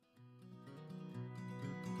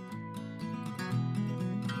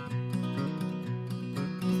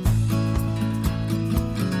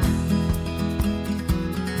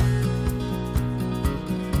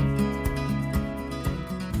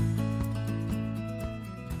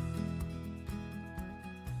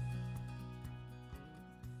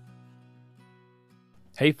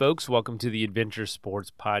Hey folks, welcome to the Adventure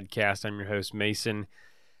Sports Podcast. I'm your host, Mason.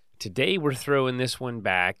 Today we're throwing this one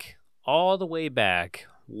back, all the way back,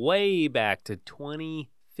 way back to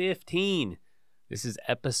 2015. This is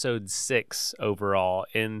episode 6 overall,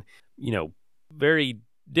 and, very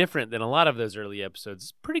different than a lot of those early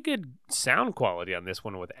episodes. Pretty good sound quality on this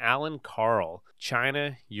one with Allan, Karl.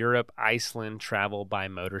 China, Europe, Iceland, travel by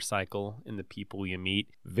motorcycle, and the people you meet.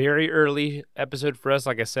 Very early episode for us,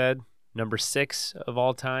 like I said. Number 6 of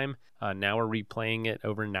all time. Now we're replaying it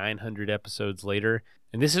over 900 episodes later.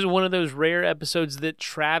 And this is one of those rare episodes that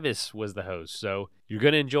Travis was the host. So you're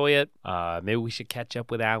going to enjoy it. Maybe we should catch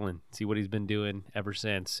up with Allan, see what he's been doing ever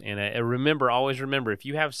since. And always remember, if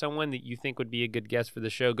you have someone that you think would be a good guest for the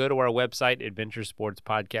show, go to our website,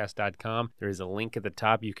 adventuresportspodcast.com. There is a link at the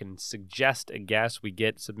top. You can suggest a guest. We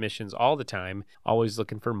get submissions all the time, always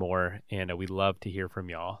looking for more. And we love to hear from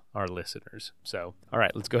y'all, our listeners. So, all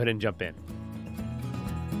right, let's go ahead and jump in.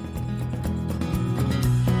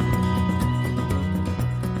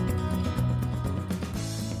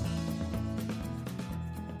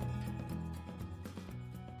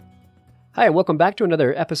 Hi, welcome back to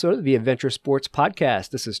another episode of the Adventure Sports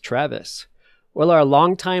Podcast. This is Travis. Well, our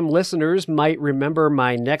longtime listeners might remember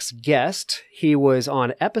my next guest. He was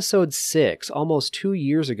on episode 6 almost 2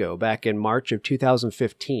 years ago, back in March of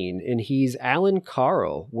 2015, and he's Allan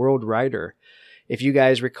Karl, world rider. If you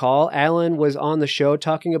guys recall, Allan was on the show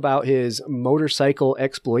talking about his motorcycle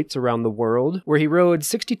exploits around the world, where he rode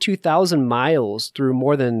 62,000 miles through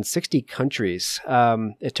more than 60 countries.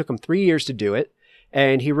 It took him 3 years to do it.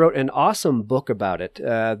 And he wrote an awesome book about it.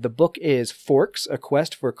 The book is Forks, A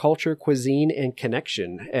Quest for Culture, Cuisine, and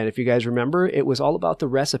Connection. And if you guys remember, it was all about the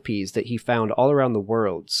recipes that he found all around the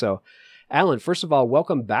world. So, Allan, first of all,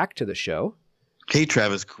 welcome back to the show. Hey,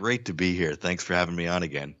 Travis. Great to be here. Thanks for having me on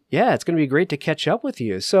again. Yeah, it's going to be great to catch up with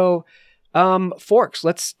you. So, Forks,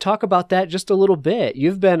 let's talk about that just a little bit.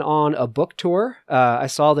 You've been on a book tour. I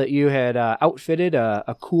saw that you had outfitted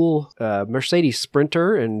a cool Mercedes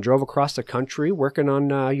Sprinter and drove across the country working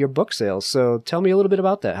on your book sales. So tell me a little bit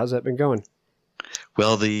about that. How's that been going?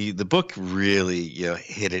 Well, the book really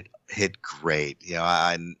hit great.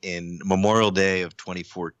 In Memorial Day of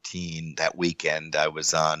 2014, that weekend, I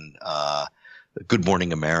was on Good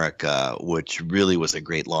Morning America, which really was a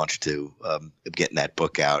great launch to getting that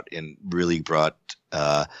book out, and really brought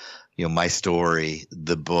my story,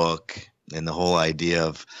 the book, and the whole idea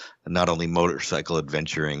of not only motorcycle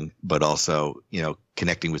adventuring but also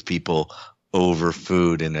connecting with people over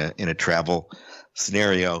food in a travel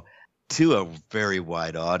scenario to a very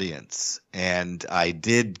wide audience. And I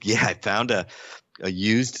found a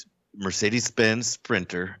used Mercedes-Benz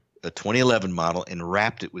Sprinter, a 2011 model, and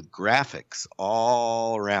wrapped it with graphics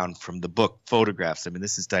all around from the book, photographs. I mean,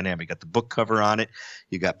 this is dynamic. You got the book cover on it.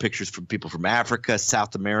 You got pictures from people from Africa,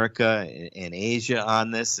 South America, and Asia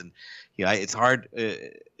on this. And it's hard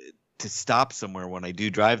to stop somewhere when I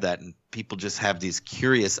do drive that, and people just have these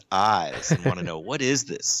curious eyes and want to know, what is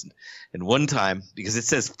this? And one time, because it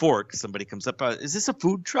says fork, somebody comes up, is this a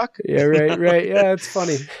food truck? Yeah, right. Yeah, it's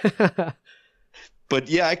funny. But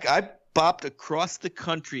yeah, I bopped across the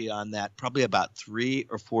country on that probably about 3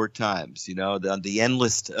 or 4 times. The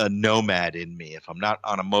endless nomad in me. If I'm not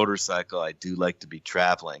on a motorcycle, I do like to be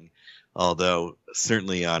traveling. Although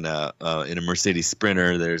certainly in a Mercedes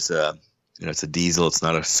Sprinter, there's it's a diesel. It's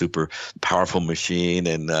not a super powerful machine,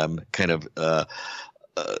 and kind of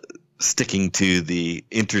sticking to the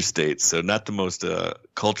interstate. So not the most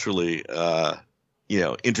culturally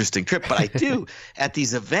interesting trip, but I do at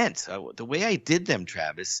these events. The way I did them,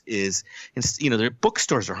 Travis, is, their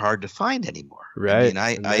bookstores are hard to find anymore. Right.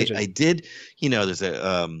 I mean, I did, there's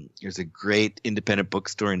a great independent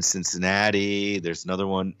bookstore in Cincinnati. There's another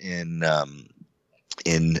one in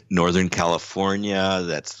Northern California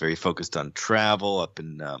that's very focused on travel up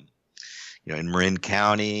in Marin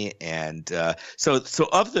County. And so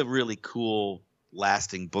of the really cool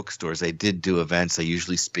lasting bookstores, I did do events. I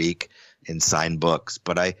usually speak and sign books,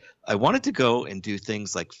 but I wanted to go and do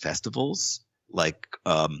things like festivals, like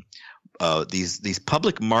these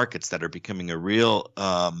public markets that are becoming a real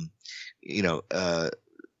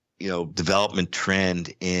development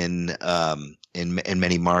trend in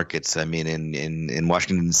many markets. I mean, in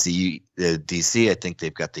Washington D.C., I think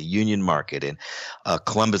they've got the Union Market. In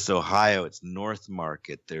Columbus, Ohio, it's North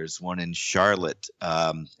Market. There's one in Charlotte.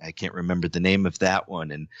 I can't remember the name of that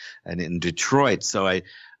one, and in Detroit. So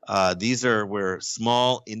These are where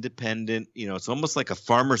small, independent, it's almost like a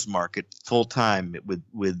farmer's market full time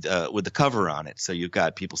with the cover on it. So you've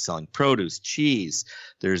got people selling produce, cheese.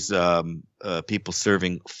 There's people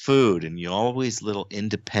serving food, and always little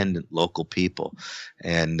independent local people.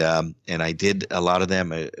 And I did a lot of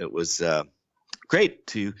them. It was great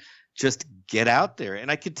to just get out there,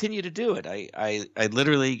 and I continue to do it. I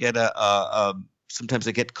literally get sometimes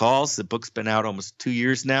I get calls. The book's been out almost 2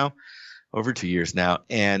 years now. Over 2 years now,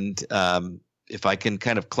 and if I can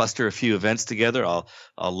kind of cluster a few events together, I'll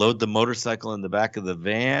load the motorcycle in the back of the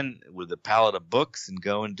van with a pallet of books and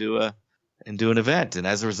go and do an event. And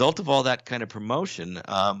as a result of all that kind of promotion,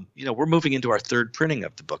 we're moving into our third printing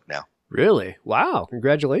of the book now. Really? Wow!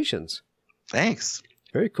 Congratulations. Thanks.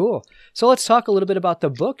 Very cool. So let's talk a little bit about the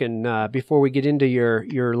book, and before we get into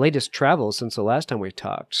your latest travels since the last time we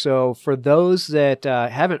talked. So for those that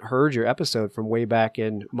haven't heard your episode from way back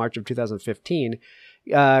in March of 2015,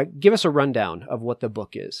 give us a rundown of what the book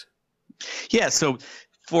is. Yeah, so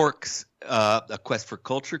Forks, A Quest for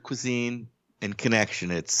Culture, Cuisine, and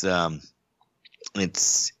Connection. It's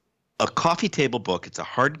a coffee table book. It's a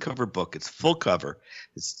hardcover book. It's full cover.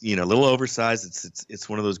 It's a little oversized. It's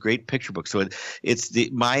one of those great picture books. So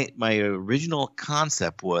my original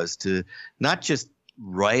concept was to not just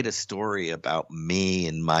write a story about me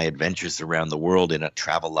and my adventures around the world in a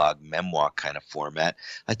travelogue memoir kind of format.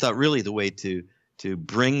 I thought really the way to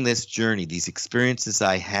bring this journey, these experiences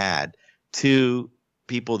I had, to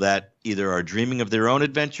people that either are dreaming of their own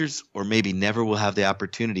adventures or maybe never will have the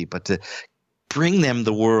opportunity, but to bring them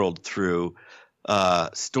the world through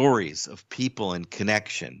stories of people and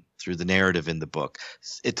connection through the narrative in the book,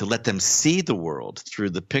 to let them see the world through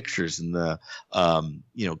the pictures and the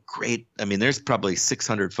great. I mean, there's probably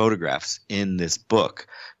 600 photographs in this book.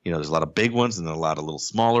 There's a lot of big ones and a lot of little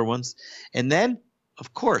smaller ones, and then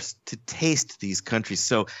of course to taste these countries.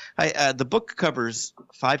 So the book covers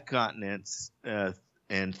 5 continents.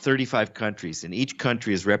 And 35 countries, and each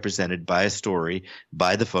country is represented by a story,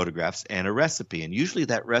 by the photographs, and a recipe. And usually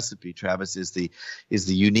that recipe, Travis, is the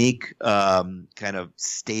unique kind of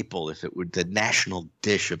staple, if it would, the national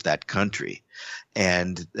dish of that country.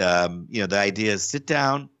 And the idea is sit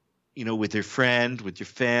down, with your friend, with your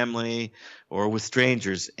family, or with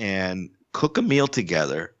strangers, and cook a meal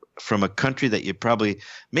together from a country that you probably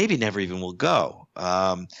maybe never even will go.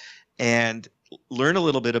 And learn a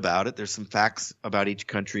little bit about it. There's some facts about each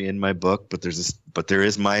country in my book, but there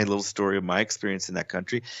is my little story of my experience in that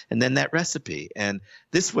country, and then that recipe. And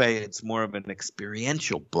this way, it's more of an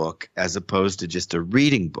experiential book as opposed to just a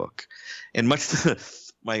reading book. And much to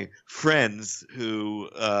my friends who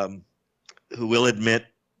will admit,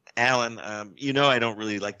 Allan, I don't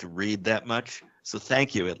really like to read that much, so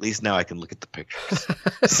thank you. At least now I can look at the pictures.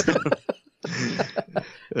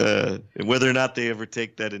 And whether or not they ever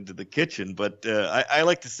take that into the kitchen, but I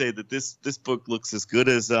like to say that this book looks as good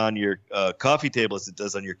as on your coffee table as it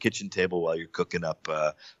does on your kitchen table while you're cooking up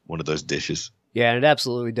one of those dishes. Yeah, it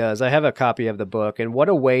absolutely does. I have a copy of the book, and what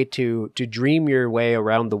a way to dream your way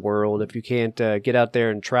around the world. If you can't get out there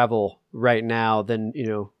and travel right now, then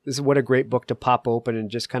this is what a great book to pop open and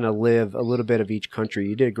just kind of live a little bit of each country.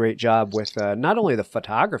 You did a great job with not only the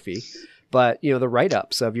photography, but the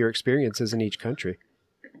write-ups of your experiences in each country.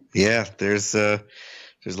 Yeah, there's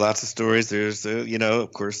lots of stories. There's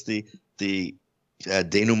of course the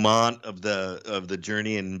denouement of the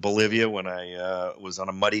journey in Bolivia when I was on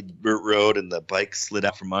a muddy dirt road and the bike slid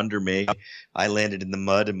out from under me. I landed in the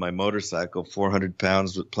mud and my motorcycle, 400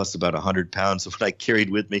 pounds plus about 100 pounds of what I carried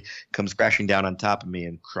with me, comes crashing down on top of me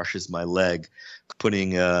and crushes my leg,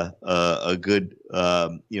 putting a good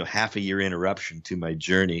half a year interruption to my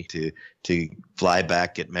journey to fly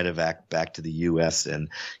back, get medevac back to the U.S. and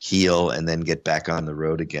heal, and then get back on the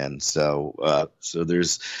road again. So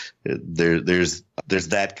there's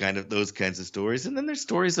that kind of those kinds of stories, and then there's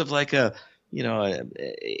stories of like a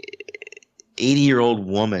 80-year-old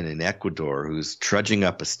woman in Ecuador who's trudging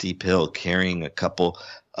up a steep hill carrying a couple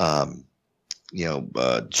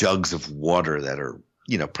jugs of water that are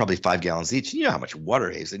probably 5 gallons each. You know how much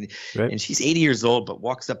water is, and right. And she's 80 years old, but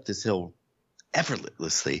walks up this hill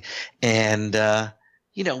effortlessly. And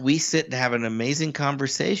we sit and have an amazing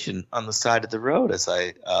conversation on the side of the road as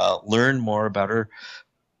I learn more about her.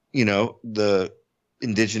 The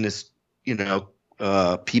indigenous,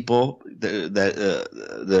 people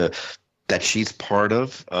that she's part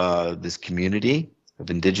of, this community of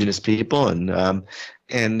indigenous people,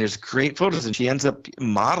 and there's great photos, and she ends up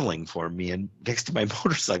modeling for me and next to my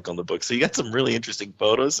motorcycle in the book. So you got some really interesting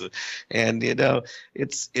photos, and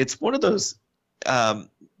it's one of those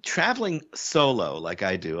traveling solo like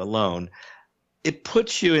I do alone. It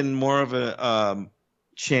puts you in more of a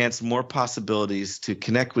chance, more possibilities to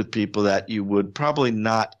connect with people that you would probably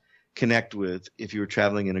not connect with if you were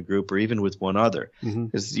traveling in a group or even with one other.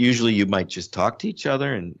 Because usually you might just talk to each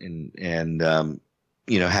other and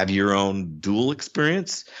have your own dual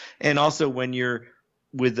experience. And also when you're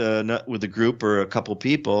with a group or a couple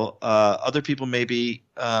people, other people may be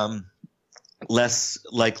less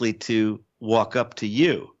likely to walk up to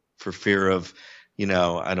you for fear of,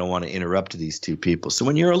 I don't want to interrupt these two people. So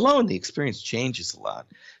when you're alone, the experience changes a lot.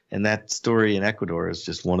 And that story in Ecuador is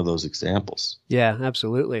just one of those examples. Yeah,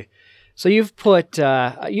 absolutely. So you've put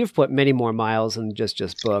many more miles than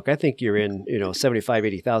just book. I think you're in 75,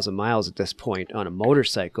 80,000 miles at this point on a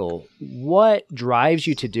motorcycle. What drives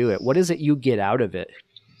you to do it? What is it you get out of it?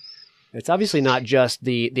 It's obviously not just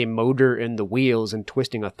the motor and the wheels and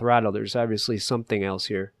twisting a throttle. There's obviously something else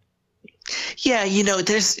here. Yeah,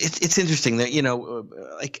 it's interesting that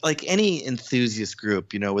like any enthusiast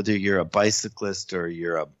group, whether you're a bicyclist or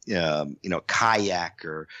you're a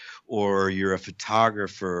kayaker or you're a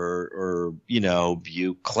photographer or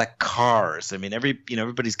you collect cars. I mean,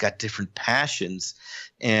 everybody's got different passions,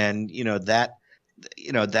 and that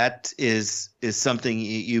is something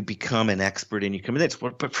you become an expert in. You come in.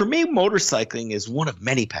 But for me, motorcycling is one of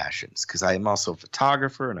many passions because I am also a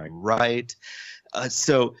photographer and I write.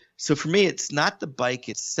 So for me, it's not the bike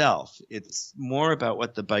itself. It's more about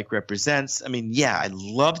what the bike represents. I mean, yeah, I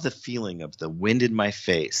love the feeling of the wind in my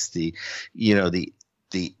face. The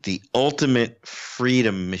ultimate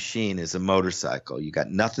freedom machine is a motorcycle. You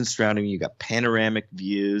got nothing surrounding you. You got panoramic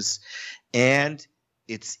views, and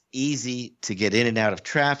it's easy to get in and out of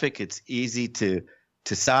traffic. It's easy to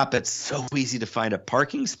stop. It's so easy to find a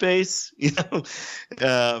parking space,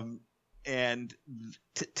 and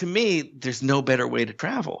to me, there's no better way to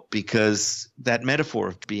travel because that metaphor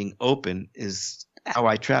of being open is how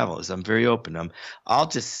I travel. Is I'm very open. I'll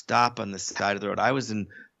just stop on the side of the road. I was in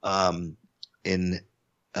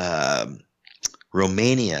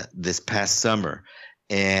Romania this past summer,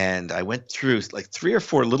 and I went through like 3 or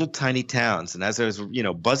 4 little tiny towns. And as I was,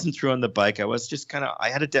 buzzing through on the bike, I was just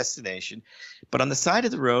I had a destination, but on the side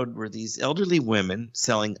of the road were these elderly women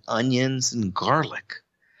selling onions and garlic.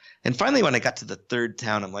 And finally, when I got to the third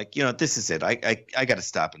town, I'm like, this is it. I got to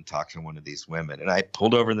stop and talk to one of these women. And I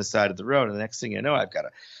pulled over on the side of the road. And the next thing you know,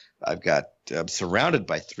 I'm surrounded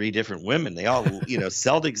by 3 different women. They all,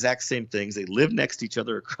 sell the exact same things. They live next to each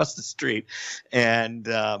other across the street. And,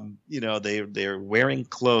 they're wearing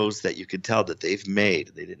clothes that you could tell that they've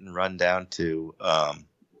made. They didn't run down to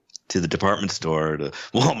the department store or to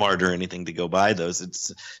Walmart or anything to go buy those.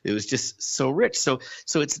 It was just so rich. So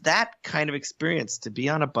it's that kind of experience to be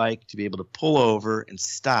on a bike, to be able to pull over and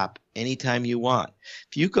stop anytime you want.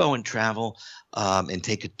 If you go and travel and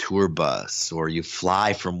take a tour bus, or you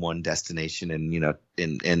fly from one destination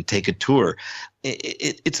and take a tour,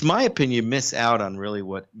 it's my opinion, you miss out on really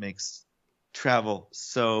what makes travel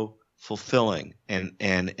so fulfilling and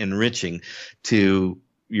enriching to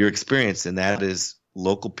your experience, and that is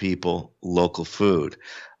local people, local food,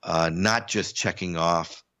 not just checking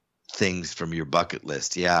off things from your bucket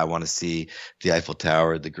list. Yeah, I want to see the Eiffel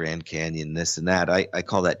Tower, the Grand Canyon, this and that. I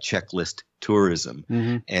call that checklist tourism.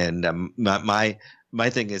 Mm-hmm. And my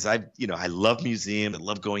thing is, I love museums. I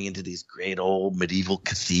love going into these great old medieval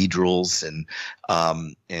cathedrals and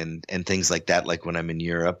things like that. Like when I'm in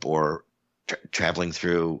Europe or traveling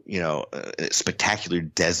through spectacular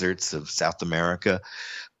deserts of South America,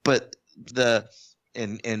 but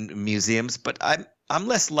and museums. But I'm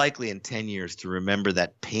less likely in 10 years to remember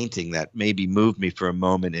that painting that maybe moved me for a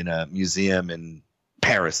moment in a museum in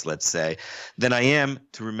Paris, let's say, than I am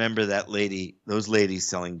to remember those ladies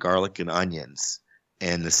selling garlic and onions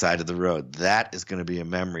and the side of the road. That is going to be a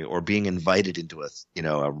memory. Or being invited into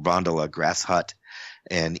a gondola, grass hut,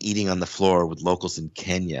 and eating on the floor with locals in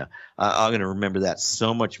Kenya. I'm going to remember that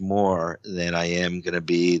so much more than I am going to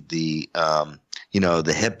be the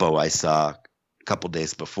hippo I saw a couple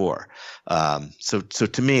days before. So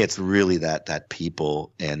to me, it's really that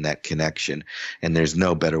people and that connection, and there's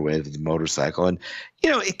no better way than the motorcycle. And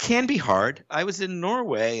it can be hard. I was in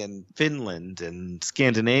Norway and Finland and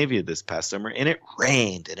Scandinavia this past summer, and it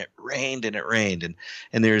rained and it rained and it rained,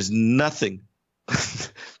 and there's nothing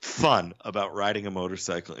fun about riding a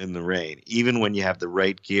motorcycle in the rain, even when you have the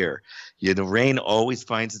right gear. The rain always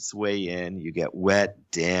finds its way in. You get wet,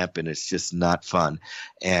 damp, and it's just not fun.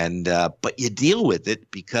 And but you deal with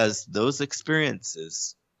it because those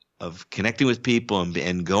experiences of connecting with people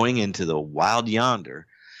and going into the wild yonder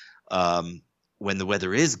when the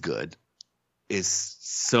weather is good is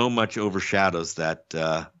so much overshadows that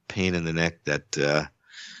pain in the neck that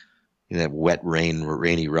that wet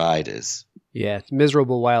rainy ride is. Yeah, it's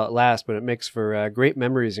miserable while it lasts, but it makes for great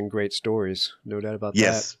memories and great stories. No doubt about that.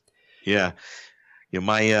 Yes. Yeah.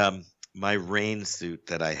 My rain suit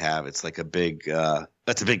that I have, it's like a big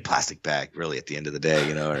that's a big plastic bag really at the end of the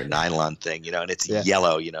day, or a nylon thing, and it's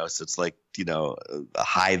yellow, so it's like, a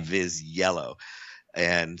high vis yellow.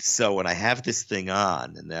 And so when I have this thing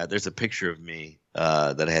on, and there's a picture of me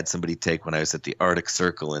that I had somebody take when I was at the Arctic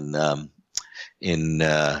Circle in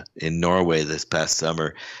Norway this past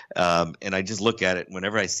summer, and I just look at it.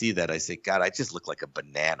 Whenever I see that, I say, God, I just look like a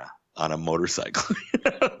banana on a motorcycle.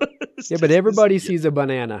 Yeah, but everybody sees a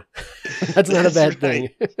banana. That's not a bad thing.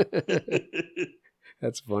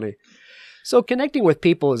 That's funny. So connecting with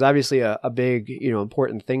people is obviously a big,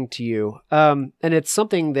 important thing to you. And it's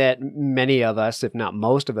something that many of us, if not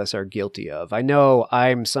most of us, are guilty of. I know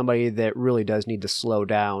I'm somebody that really does need to slow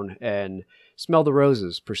down and smell the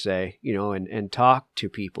roses per se, and talk to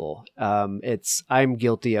people. I'm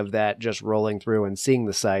guilty of that, just rolling through and seeing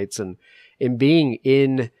the sights and being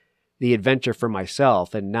in the adventure for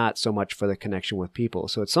myself and not so much for the connection with people.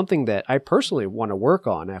 So it's something that I personally want to work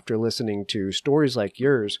on after listening to stories like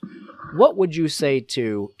yours. What would you say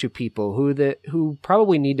to people who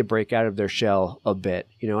probably need to break out of their shell a bit,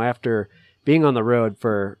 after being on the road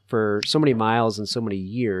for so many miles and so many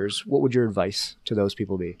years? What would your advice to those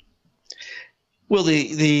people be? Well,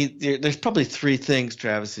 there's probably three things,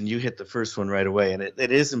 Travis, and you hit the first one right away. And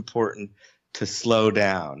it is important to slow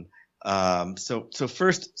down. So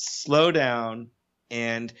first, slow down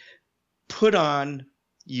and put on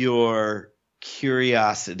your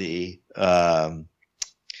curiosity. Or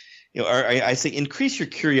I say increase your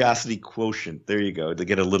curiosity quotient. There you go, to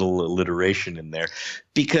get a little alliteration in there.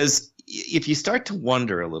 Because if you start to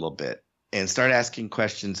wonder a little bit and start asking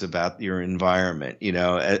questions about your environment,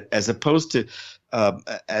 as opposed to,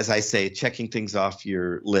 as I say, checking things off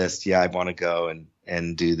your list. Yeah, I want to go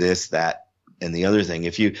and do this, that, and the other thing.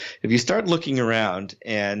 If you start looking around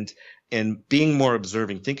and being more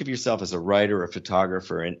observing, think of yourself as a writer, a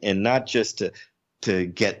photographer, and not just to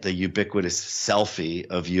get the ubiquitous selfie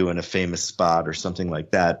of you in a famous spot or something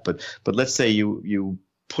like that. But let's say you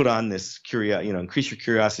put on this increase your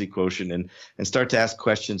curiosity quotient and start to ask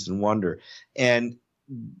questions and wonder. And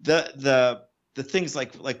the things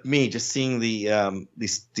like me just seeing these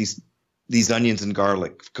onions and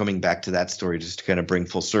garlic, coming back to that story, just to kind of bring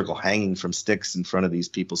full circle, hanging from sticks in front of these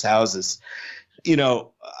people's houses.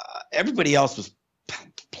 Everybody else was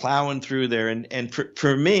plowing through there. And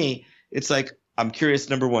for me, it's like, I'm curious,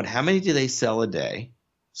 number one, how many do they sell a day?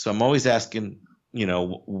 So I'm always asking,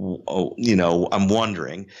 I'm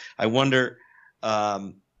wondering. I wonder,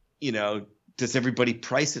 does everybody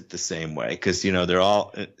price it the same way? Because, they're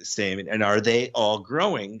all the same. And are they all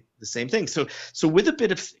growing the same thing? So with a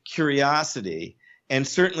bit of curiosity and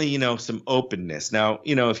certainly, some openness. Now,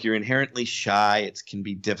 if you're inherently shy, it can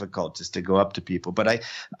be difficult just to go up to people. But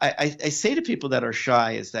I say to people that are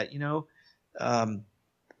shy is that,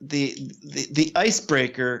 the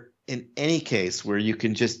icebreaker in any case where you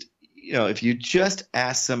can just, if you just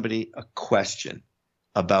ask somebody a question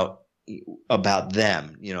about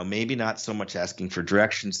them, maybe not so much asking for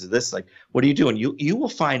directions to this, like, what are you doing? You will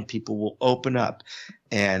find people will open up,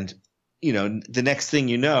 and the next thing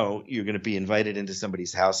you know, you're going to be invited into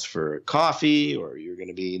somebody's house for coffee, or you're going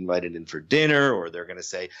to be invited in for dinner, or they're going to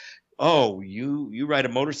say, oh, you ride a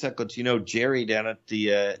motorcycle, do you know Jerry down at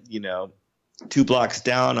the 2 blocks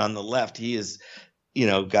down on the left? He is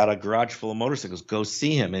got a garage full of motorcycles. Go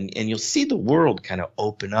see him, and you'll see the world kind of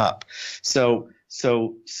open up. So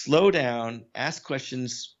slow down, ask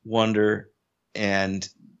questions, wonder, and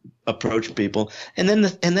approach people. And then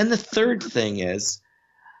the third thing is,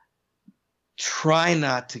 try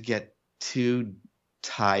not to get too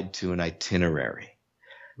tied to an itinerary.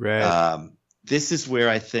 Right. This is where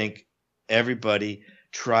I think everybody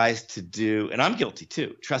tries to do, and I'm guilty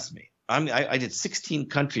too, trust me. I did 16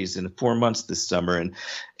 countries in 4 months this summer,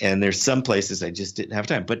 and there's some places I just didn't have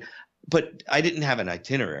time. But I didn't have an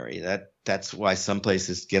itinerary. That's why some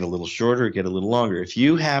places get a little shorter, get a little longer. If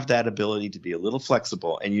you have that ability to be a little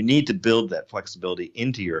flexible, and you need to build that flexibility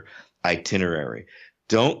into your itinerary,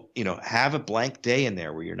 don't have a blank day in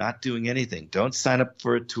there where you're not doing anything. Don't sign up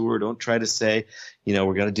for a tour. Don't try to say,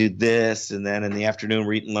 we're going to do this, and then in the afternoon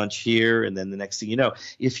we're eating lunch here, and then the next thing you know,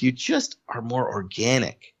 if you just are more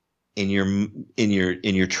organic in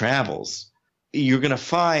your travels, you're going to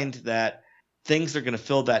find that things are going to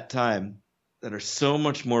fill that time that are so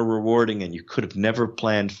much more rewarding, and you could have never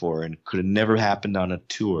planned for, and could have never happened on a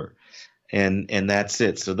tour. And that's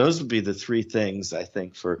it. So those would be the three things I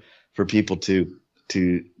think for people to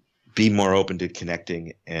be more open to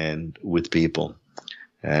connecting and with people.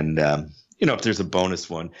 And if there's a bonus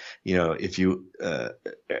one, if you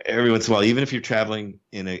every once in a while, even if you're traveling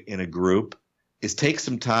in a group, is take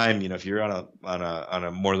some time. If you're on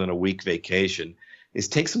a more than a week vacation, is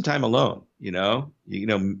take some time alone.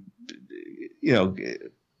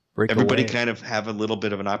 Everybody kind of have a little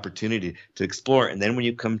bit of an opportunity to explore. And then when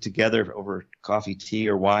you come together over coffee, tea,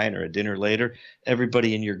 or wine, or a dinner later,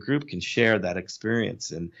 everybody in your group can share that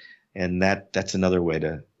experience. And that's another way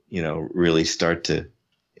to, really start to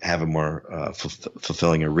have a more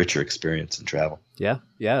fulfilling, a richer experience in travel. Yeah.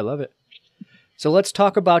 Yeah. I love it. So let's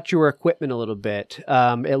talk about your equipment a little bit.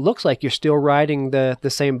 It looks like you're still riding the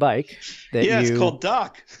same bike that it's called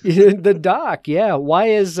Doc. The Doc. Yeah. Why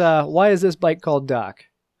is this bike called Doc?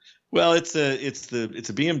 Well, it's a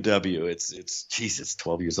BMW. It's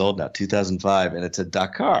 12 years old now, 2005, and it's a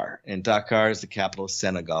Dakar. And Dakar is the capital of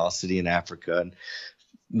Senegal, city in Africa, and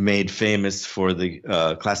made famous for the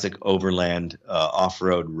classic overland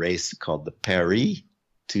off-road race called the Paris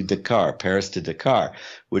to Dakar,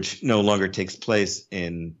 which no longer takes place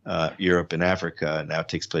in Europe and Africa, and now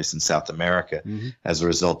takes place in South America as a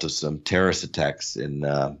result of some terrorist attacks in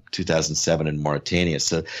 2007 in Mauritania.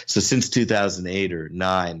 So since 2008 or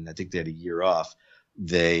 9, I think they had a year off,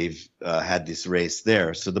 they've had this race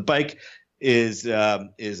there. So the bike is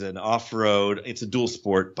an off-road. It's a dual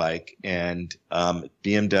sport bike, and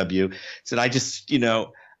BMW. So I just,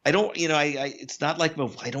 I don't, it's not like,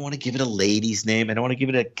 well, I don't want to give it a lady's name. I don't want to give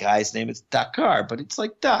it a guy's name. It's Dakar, but it's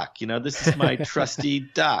like Doc, this is my trusty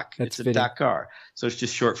Doc. It's a Dakar. So it's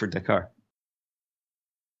just short for Dakar.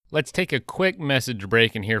 Let's take a quick message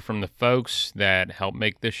break and hear from the folks that help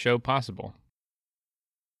make this show possible.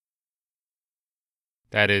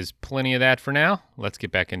 That is plenty of that for now. Let's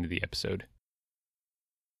get back into the episode.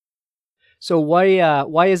 So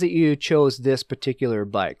why is it you chose this particular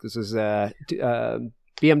bike? This is a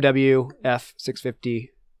BMW F650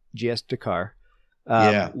 GS Dakar.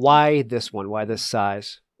 Why this one? Why this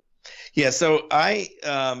size? Yeah, so I,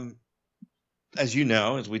 as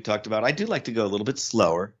we talked about, I do like to go a little bit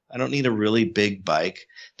slower. I don't need a really big bike.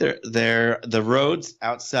 The roads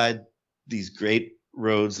outside these great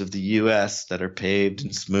roads of the U.S. that are paved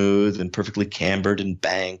and smooth and perfectly cambered and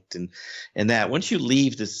banked and that once you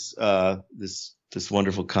leave this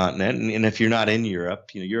wonderful continent, and if you're not in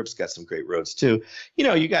Europe, Europe's got some great roads too.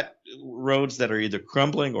 You got roads that are either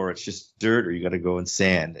crumbling or it's just dirt, or you got to go in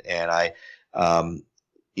sand. And I want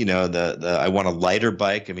a lighter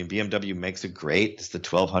bike. I mean, BMW makes it great. It's the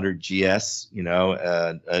 1200 GS.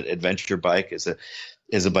 An adventure bike is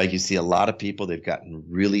a bike you see a lot of people. They've gotten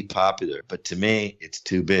really popular, but to me, it's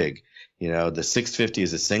too big. The 650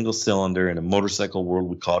 is a single cylinder. In a motorcycle world,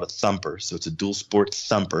 we call it a thumper. So it's a dual sport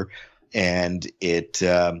thumper, and it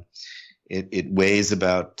weighs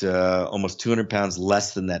about almost 200 pounds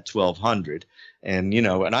less than that 1200. And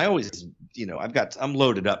and I always, I'm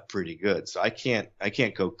loaded up pretty good, so I can't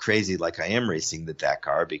go crazy like I am racing the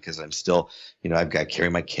Dakar, because I'm still, I've got to carry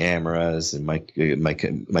my cameras and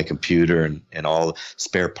my computer and all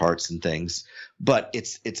spare parts and things. But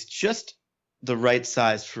it's just the right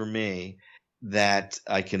size for me, that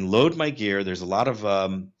I can load my gear. There's a lot of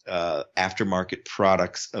aftermarket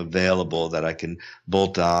products available that I can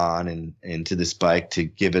bolt on into this bike to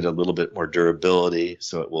give it a little bit more durability,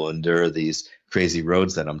 so it will endure these crazy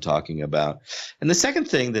roads that I'm talking about. And the second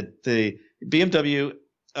thing, that the BMW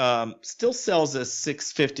still sells a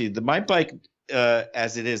 650. My bike,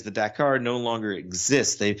 as it is, the Dakar, no longer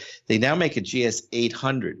exists. They now make a GS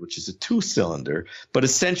 800, which is a 2-cylinder, but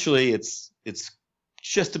essentially it's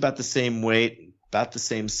just about the same weight, about the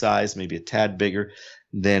same size, maybe a tad bigger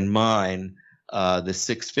than mine, the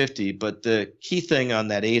 650. But the key thing on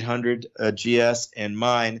that 800 GS and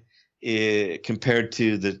mine, compared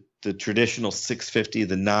to the traditional 650,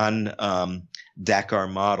 the non Dakar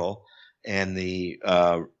model, and the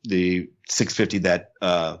 650 that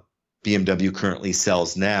BMW currently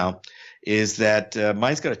sells now, is that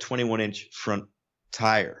mine's got a 21-inch front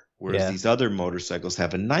tire, whereas these other motorcycles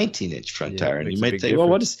have a 19-inch front tire. And you might think, well,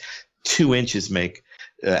 what does 2 inches make?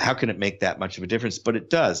 How can it make that much of a difference? But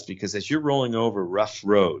it does, because as you're rolling over rough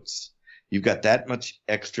roads, you've got that much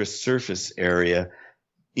extra surface area,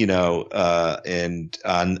 and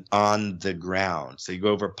on the ground. So you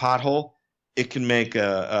go over a pothole, it can make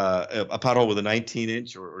a pothole with a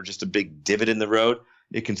 19-inch or just a big divot in the road.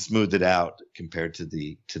 It can smooth it out compared to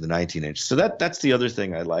the 19-inch. So that's the other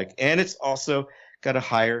thing I like. And it's also got a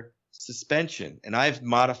higher suspension, and I've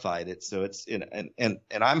modified it so it's and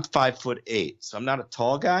I'm 5'8", so I'm not a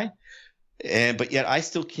tall guy, but yet I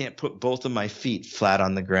still can't put both of my feet flat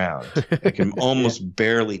on the ground. I can almost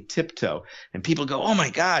barely tiptoe, and people go, "Oh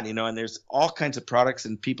my God!" And there's all kinds of products,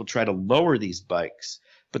 and people try to lower these bikes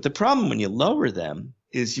But the problem when you lower them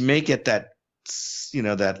is you may get that,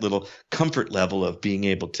 that little comfort level of being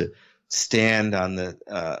able to stand on the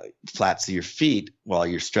flats of your feet while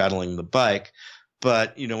you're straddling the bike.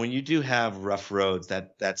 But, when you do have rough roads,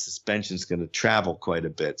 that suspension is going to travel quite a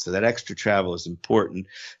bit. So that extra travel is important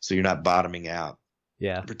so you're not bottoming out.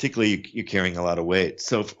 Yeah. Particularly you're carrying a lot of weight.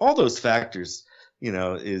 So all those factors,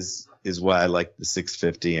 is why I like the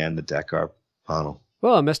 650 and the Dakar panel.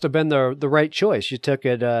 Well, it must have been the right choice. You took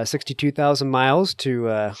it 62,000 miles to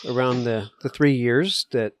around the 3 years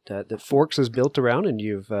that Forks is built around, and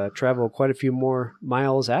you've traveled quite a few more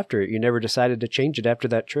miles after it. You never decided to change it after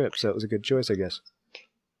that trip, so it was a good choice, I guess.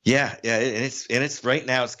 Yeah, and it's right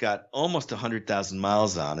now it's got almost 100,000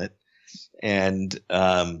 miles on it, and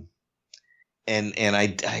I'm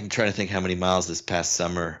trying to think how many miles this past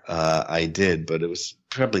summer I did, but it was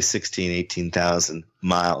probably 18,000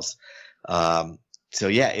 miles. So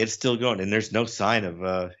yeah, it's still going, and there's no sign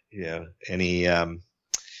of any at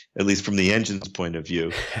least from the engine's point of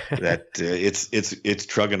view that it's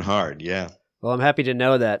trugging hard. Yeah. Well, I'm happy to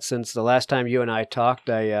know that since the last time you and I talked,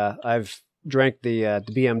 I've drank the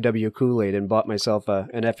BMW Kool-Aid and bought myself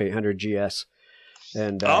an F800 GS,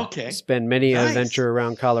 and spend many an adventure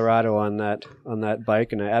around Colorado on that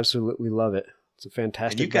bike, and I absolutely love it. It's a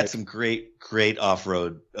fantastic. And you've got some great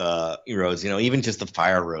off-road roads. Even just the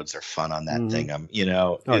fire roads are fun on that thing.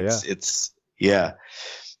 It's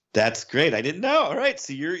that's great. I didn't know. All right,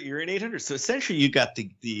 so you're an 800. So essentially, you got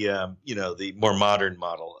the more modern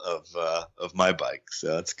model of my bike.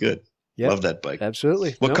 So that's good. Yep. Love that bike.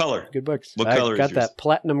 Absolutely. What color? Good bikes. What color? I got that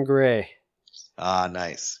platinum gray. Ah,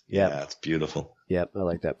 nice. Yep. Yeah, it's beautiful. Yep, I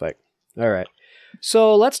like that bike. All right.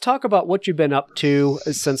 So let's talk about what you've been up to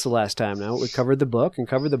since the last time. Now we covered the book and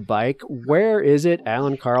covered the bike. Where is it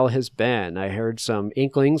Allan Karl has been? I heard some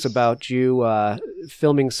inklings about you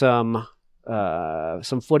filming some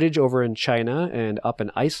footage over in China and up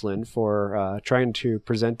in Iceland for trying to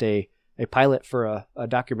present a pilot for a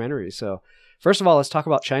documentary. So first of all, let's talk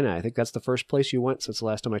about China. I think that's the first place you went since the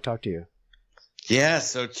last time I talked to you. Yeah,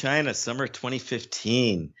 so China, summer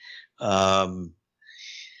 2015.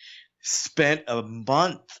 Spent a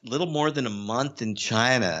little more than a month in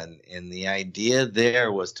China, and the idea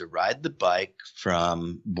there was to ride the bike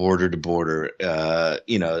from border to border.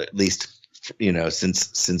 At least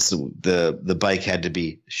since the bike had to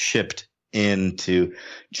be shipped into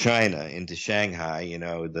China, into Shanghai.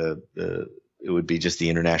 It would be just the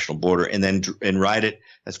international border, and ride it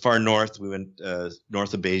as far north. We went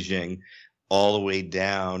north of Beijing, all the way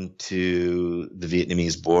down to the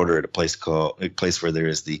Vietnamese border at a place where there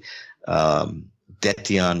is the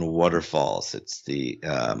Detian waterfalls. It's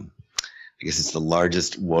I guess it's the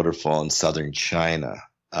largest waterfall in southern China,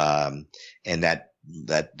 and that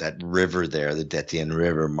river there, the Detian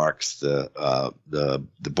River, marks the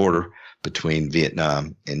border between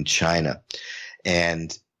Vietnam and China.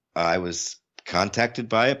 And I was contacted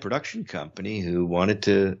by a production company who wanted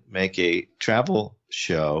to make a travel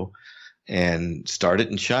show and start it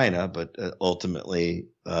in China, but ultimately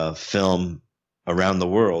film around the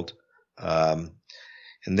world.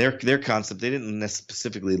 And their concept, they didn't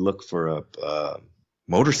specifically look for a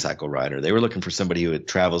motorcycle rider. They were looking for somebody who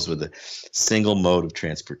travels with a single mode of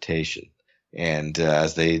transportation. And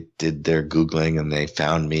as they did their Googling, and they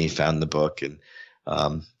found the book, and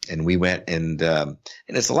we went, and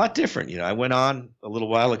it's a lot different. I went on a little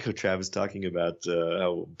while ago, Travis, talking about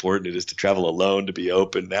how important it is to travel alone, to be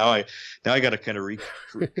open. Now I got to kind of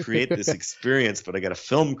recreate this experience, but I got a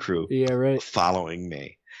film crew following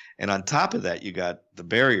me. And on top of that, you got the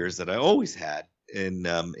barriers that I always had in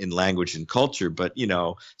language and culture. But,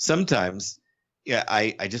 sometimes,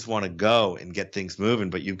 I just want to go and get things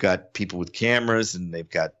moving. But you've got people with cameras, and they've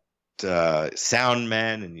got sound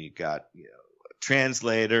men, and you've got a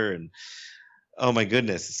translator. And, oh, my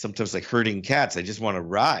goodness, it's sometimes like herding cats. I just want to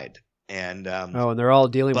ride. And and they're all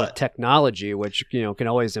dealing with technology, which, can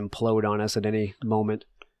always implode on us at any moment.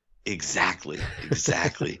 Exactly.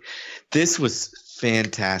 This was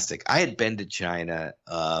fantastic. I had been to China,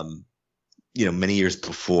 many years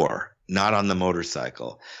before, not on the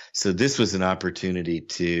motorcycle. So this was an opportunity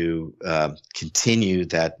to continue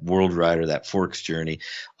that world rider, that Forks journey,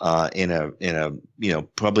 in a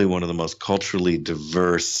probably one of the most culturally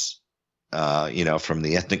diverse, from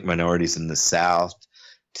the ethnic minorities in the South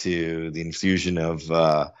to the infusion of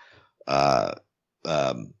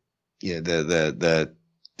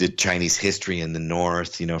the Chinese history in the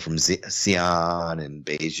north, from Xi'an and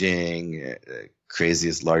Beijing,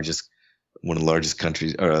 one of the largest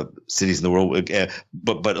countries or cities in the world,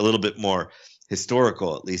 but a little bit more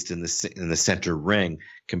historical, at least in the center ring,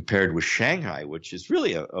 compared with Shanghai, which is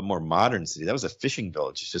really a more modern city. That was a fishing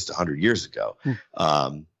village just 100 years ago.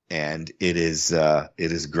 And it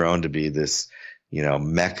has grown to be this,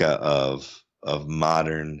 mecca of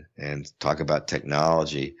modern, and talk about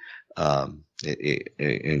technology,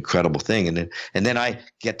 incredible thing. And then I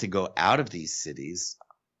get to go out of these cities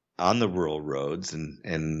on the rural roads,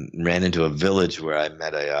 and ran into a village where I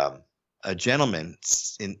met a gentleman,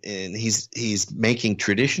 and he's making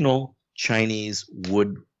traditional Chinese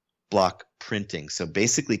wood block printing. So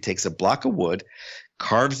basically takes a block of wood,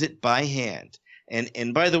 carves it by hand.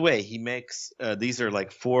 And by the way, he makes these are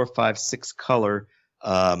like 4, 5, 6 color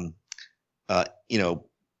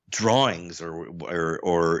drawings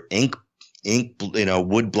or ink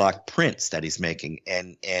wood block prints that he's making,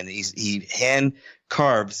 and he hand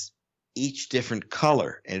carves each different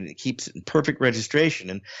color, and it keeps it in perfect registration.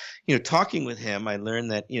 And talking with him, I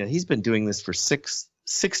learned that he's been doing this for six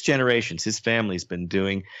generations. His family's been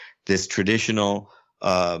doing this traditional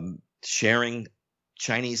sharing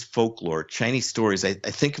Chinese folklore, Chinese stories. I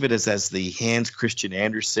think of it as the Hans Christian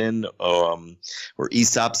Andersen or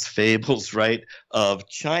Aesop's fables, right, of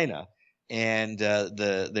China, and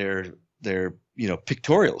their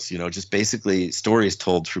pictorials, just basically stories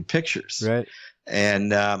told through pictures, right?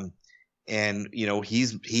 And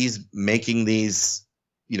he's making these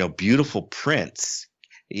beautiful prints,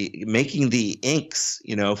 making the inks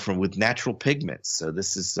with natural pigments. So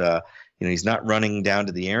this is he's not running down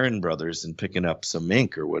to the Aaron brothers and picking up some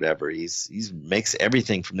ink or whatever. He's makes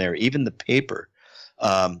everything from there, even the paper.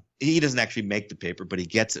 He doesn't actually make the paper, but he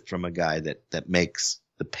gets it from a guy that makes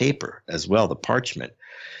the paper as well, the parchment.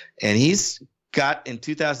 And he's got, in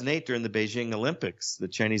 2008 during the Beijing Olympics, the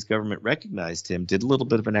Chinese government recognized him, did a little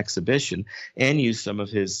bit of an exhibition, and used some of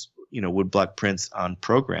his woodblock prints on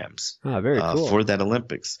programs very cool. For that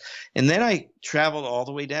Olympics. And then I traveled all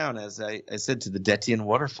the way down, as I said, to the Detian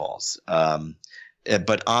waterfalls.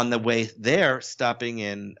 But on the way there, stopping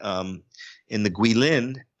in the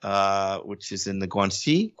Guilin, which is in the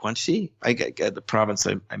Guangxi. I get the province.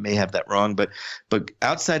 I may have that wrong, but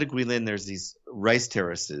outside of Guilin, there's these rice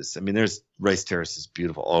terraces. I mean, there's rice terraces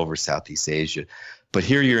beautiful all over Southeast Asia, but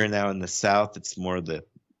here you're now in the south. It's more the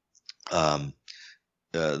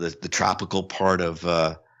tropical part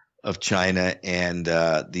of China, and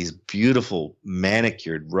these beautiful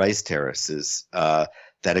manicured rice terraces that,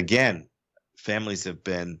 again, families have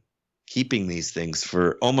been keeping these things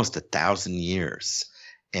for almost 1,000 years.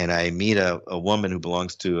 And I meet a woman who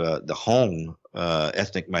belongs to the Hong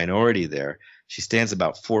ethnic minority there. She stands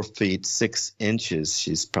about 4 feet 6 inches.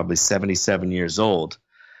 She's probably 77 years old,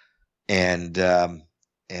 and her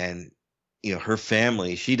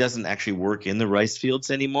family. She doesn't actually work in the rice fields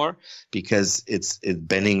anymore because it's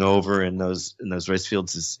bending over in those rice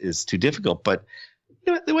fields is too difficult. But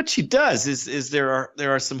what she does is there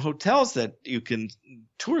are some hotels that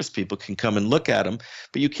tourist people can come and look at them,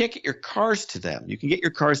 but you can't get your cars to them. You can get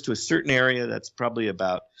your cars to a certain area that's probably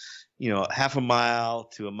about half a mile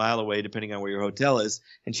to a mile away, depending on where your hotel is.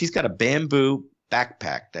 And she's got a bamboo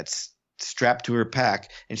backpack that's strapped to her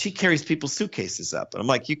pack, and she carries people's suitcases up. And I'm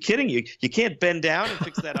like, you kidding? You can't bend down and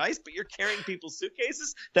fix that ice, but you're carrying people's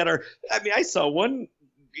suitcases that are. I mean, I saw one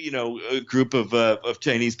a group of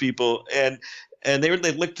Chinese people, and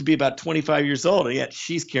they looked to be about 25 years old, and yet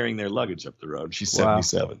she's carrying their luggage up the road. She's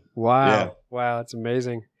 77. Wow. Yeah. Wow, that's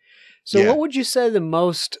amazing. So what would you say the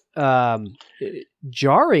most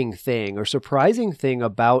jarring thing or surprising thing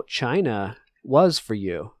about China was for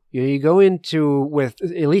you? You go into with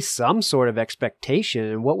at least some sort of expectation,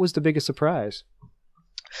 and what was the biggest surprise?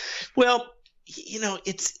 Well,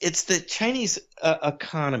 it's the Chinese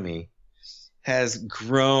economy has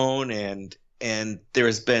grown, and there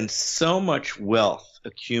has been so much wealth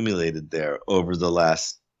accumulated there over the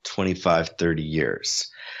last 25, 30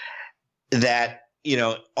 years that,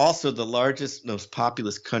 also the largest, most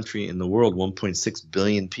populous country in the world, 1.6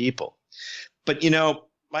 billion people. But,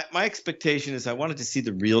 my expectation is I wanted to see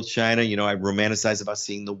the real China. I romanticize about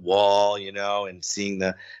seeing the wall, and seeing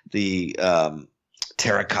the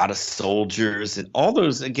terracotta soldiers and all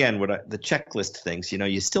those, again, the checklist things,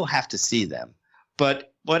 you still have to see them.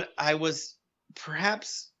 But what I was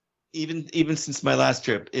perhaps even since my last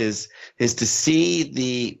trip is to see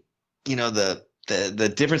the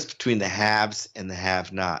difference between the haves and the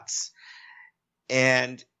have-nots.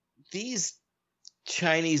 And these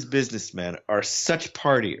Chinese businessmen are such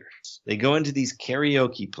partiers. They go into these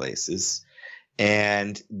karaoke places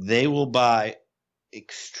and they will buy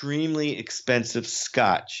extremely expensive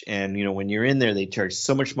scotch. And, when you're in there, they charge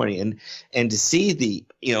so much money. And to see the,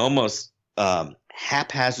 almost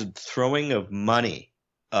haphazard throwing of money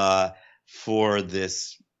for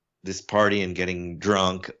this party and getting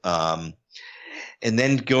drunk. And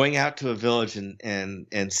then going out to a village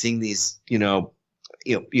and seeing these,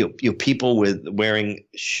 people wearing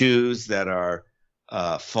shoes that are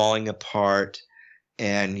falling apart,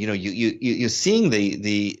 and you're seeing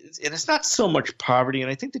the and it's not so much poverty, and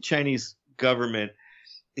I think the Chinese government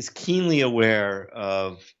is keenly aware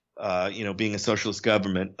of being a socialist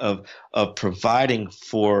government, of providing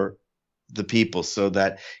for the people, so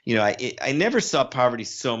that I never saw poverty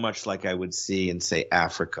so much like I would see in, say,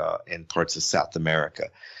 Africa and parts of South America,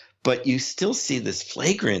 but you still see this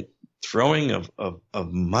flagrant throwing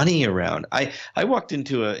of money around. I walked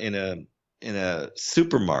into a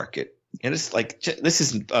supermarket, and it's like,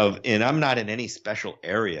 and I'm not in any special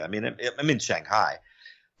area. I mean, I'm in Shanghai,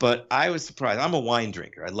 but I was surprised. I'm a wine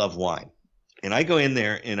drinker. I love wine, and I go in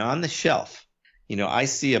there, and on the shelf, I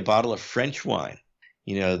see a bottle of French wine.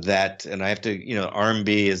 And I have to, RMB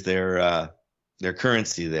is their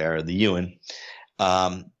currency there, the yuan.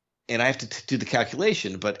 And I have to do the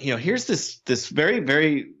calculation, but here's this very,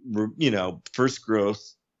 very, first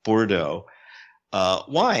growth Bordeaux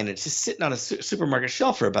wine. It's just sitting on a supermarket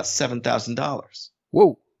shelf for about $7,000.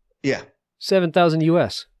 Whoa. Yeah. 7,000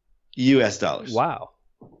 US. US dollars. Wow.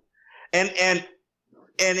 And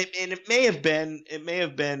it may have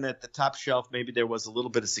been at the top shelf. Maybe there was a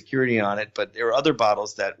little bit of security on it, but there were other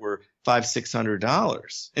bottles that were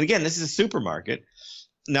 $500-$600. And again, this is a supermarket,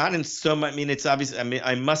 not in so much. I mean, it's obvious. I mean,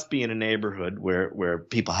 I must be in a neighborhood where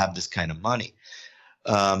people have this kind of money.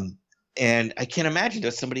 And I can't imagine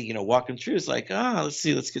that somebody, walking through is like, let's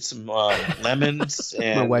get some lemons.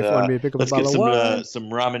 And my wife wanted me to pick up a bottle of wine.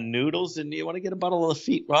 Some ramen noodles. And you want to get a bottle of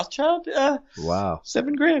Lafitte Rothschild? Wow.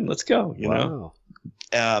 $7,000. Let's go. Wow.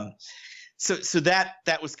 So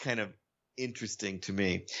that was kind of interesting to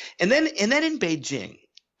me. And then in Beijing,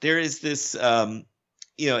 there is this,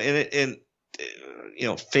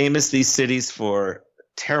 famous, these cities for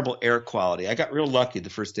terrible air quality. I got real lucky the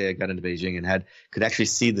first day I got into Beijing and could actually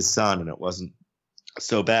see the sun, and it wasn't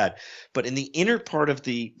so bad. But in the inner part of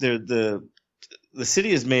the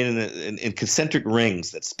city is made in concentric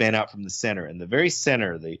rings that span out from the center. And the very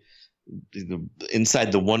center, the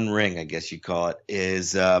inside the one ring, I guess you call it,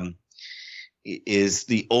 is the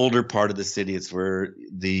older part of the city. It's where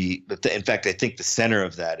in fact, I think the center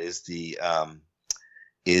of that is the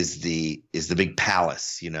big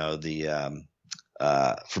palace, the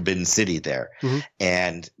Forbidden City there. Mm-hmm.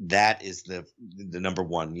 And that is the number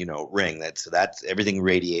one, ring. That's everything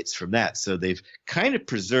radiates from that. So they've kind of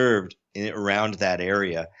preserved around that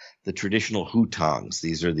area the traditional hutongs.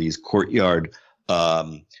 These are these courtyard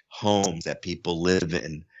homes that people lived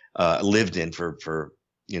in for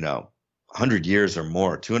 100 years or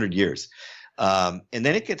more, 200 years. And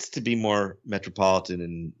then it gets to be more metropolitan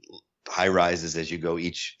and high rises as you go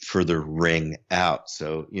each further ring out.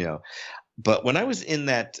 So, but when I was in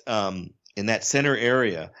that center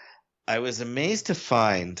area, I was amazed to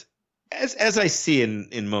find, as I see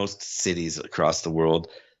in most cities across the world,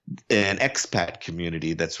 an expat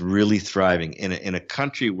community that's really thriving in a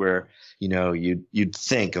country where, you'd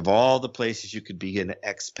think of all the places you could be an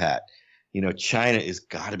expat. China is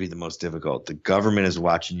got to be the most difficult. The government is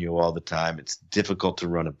watching you all the time. It's difficult to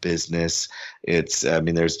run a business.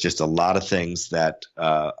 There's just a lot of things that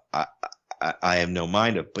I have no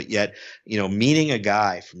mind of. But yet, meeting a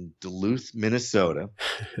guy from Duluth, Minnesota,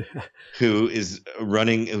 who's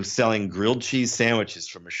selling grilled cheese sandwiches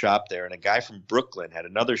from a shop there, and a guy from Brooklyn had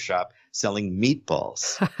another shop selling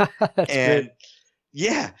meatballs. That's and great.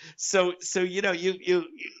 Yeah, so you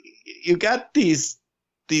got these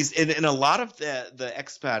and a lot of the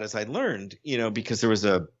expat, as I learned, because there was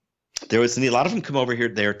a lot of them come over here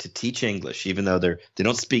there to teach English, even though they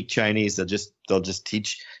don't speak Chinese. They'll just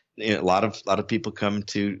teach. A lot of people come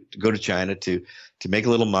to go to China to make a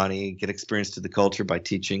little money, get experience to the culture by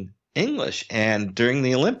teaching English. And during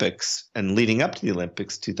the Olympics and leading up to the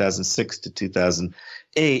Olympics, 2006 to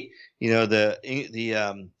 2008,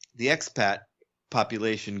 the expat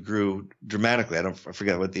population grew dramatically. I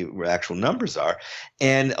forget what the actual numbers are,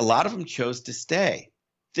 and a lot of them chose to stay.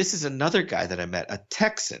 This is another guy that I met, a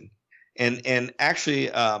Texan, and actually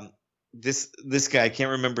this guy, I can't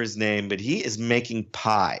remember his name, but he is making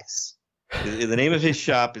pies. The name of his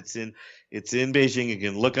shop, it's in Beijing. You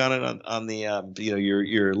can look on it on the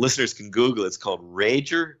your listeners can Google. It's called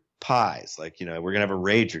Rager Pies. Like, we're gonna have a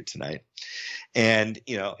Rager tonight. And,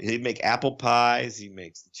 he make apple pies, he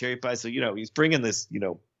makes the cherry pies. So, he's bringing this,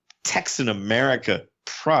 Texan America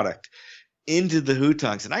product into the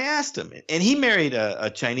hutongs. And I asked him, and he married a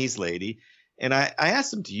Chinese lady. And I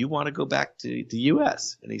asked him, do you want to go back to the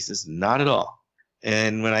U.S.? And he says, not at all.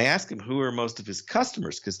 And when I ask him who are most of his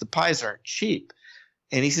customers, because the pies aren't cheap,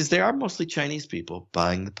 and he says they are mostly Chinese people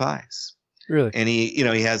buying the pies. Really? And he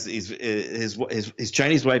has his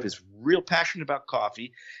Chinese wife is real passionate about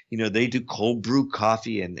coffee. They do cold brew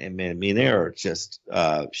coffee, and I mean they are just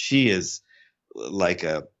she is like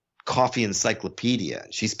a coffee encyclopedia.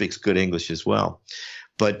 She speaks good English as well.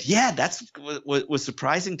 But yeah, that's what was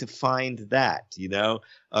surprising to find that,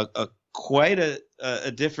 quite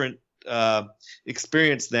a different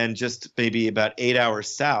experience than just maybe about 8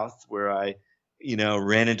 hours south, where I,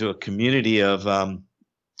 ran into a community of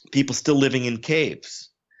people still living in caves.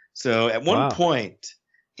 So at one point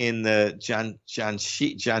in the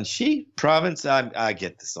Jiangxi province, I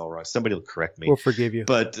get this all wrong. Somebody will correct me. We'll forgive you.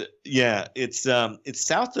 But yeah, it's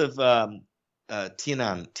south of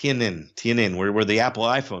Tianjin, where the Apple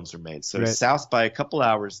iPhones are made. So south by a couple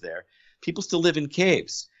hours there. People still live in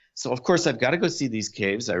caves. So of course I've got to go see these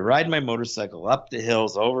caves. I ride my motorcycle up the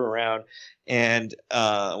hills, over around, and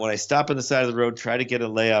when I stop on the side of the road, try to get a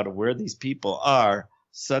layout of where these people are,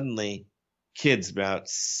 suddenly kids about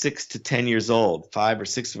 6 to 10 years old, 5 or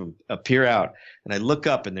 6 of them, appear out, and I look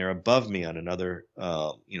up and they're above me on another,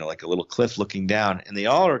 like a little cliff looking down, and they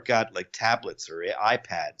all are got like tablets or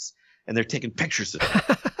iPads, and they're taking pictures of it.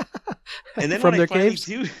 And then From when their I finally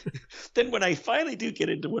caves? when I finally do get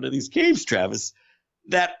into one of these caves, Travis,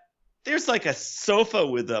 that there's like a sofa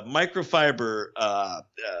with a microfiber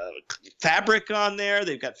fabric on there.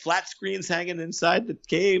 They've got flat screens hanging inside the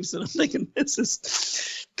caves, and I'm thinking, this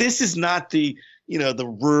is not the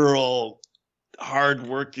the rural,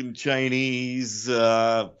 hard-working Chinese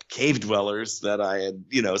cave dwellers that I had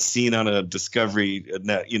seen on a Discovery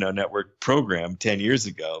Network program 10 years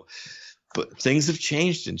ago. But things have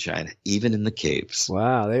changed in China, even in the caves.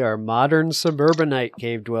 Wow, they are modern suburbanite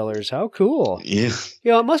cave dwellers. How cool. Yeah.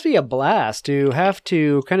 It must be a blast to have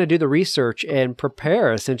to kind of do the research and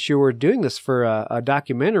prepare, since you were doing this for a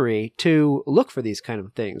documentary, to look for these kind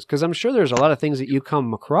of things. Because I'm sure there's a lot of things that you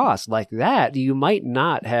come across like that you might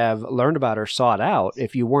not have learned about or sought out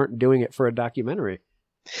if you weren't doing it for a documentary.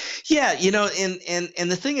 Yeah,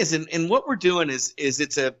 and the thing is, and what we're doing is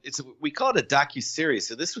we call it a docu-series.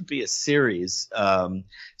 So this would be a series.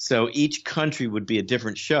 So each country would be a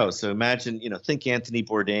different show. So imagine, think Anthony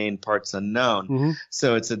Bourdain, Parts Unknown. Mm-hmm.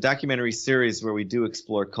 So it's a documentary series where we do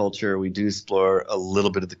explore culture. We do explore a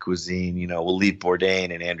little bit of the cuisine. We'll leave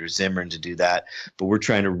Bourdain and Andrew Zimmern to do that, but we're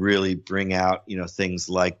trying to really bring out, things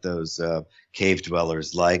like those cave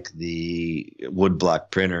dwellers, like the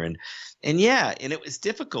woodblock printer, and it was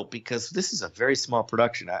difficult because this is a very small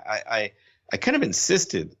production. I kind of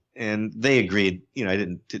insisted, and they agreed. I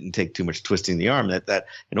didn't take too much twisting the arm. That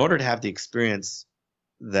in order to have the experience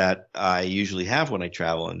that I usually have when I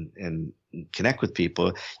travel and connect with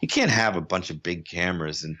people, you can't have a bunch of big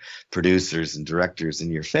cameras and producers and directors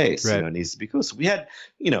in your face. Right. It needs to be cool. So we had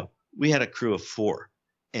a crew of 4,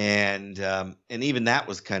 and even that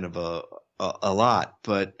was kind of a lot,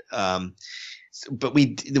 but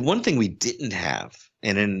the one thing we didn't have,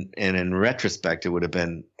 and in retrospect, it would have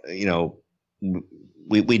been,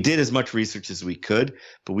 we did as much research as we could,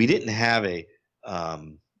 but we didn't have a,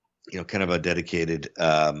 kind of a dedicated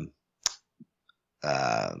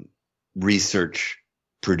research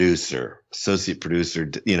producer, associate producer,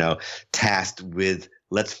 tasked with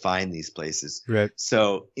let's find these places. Right.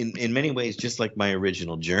 So in many ways, just like my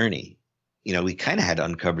original journey, we kind of had to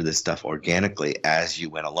uncover this stuff organically as you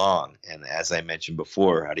went along. And as I mentioned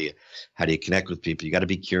before, how do you connect with people? You got to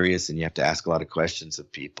be curious, and you have to ask a lot of questions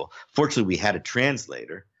of people. Fortunately, we had a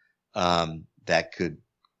translator that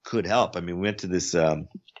could help. I mean, we went to this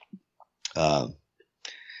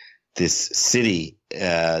this city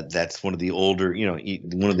that's one of the older,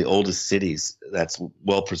 one of the oldest cities that's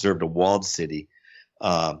well preserved, a walled city.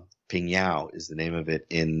 Pingyao is the name of it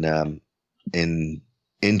in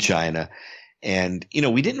China. And,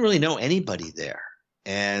 we didn't really know anybody there.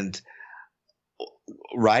 And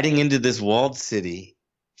riding into this walled city,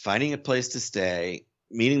 finding a place to stay,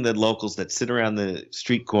 meeting the locals that sit around the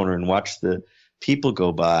street corner and watch the people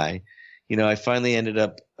go by, I finally ended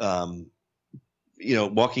up, walking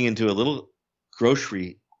into a little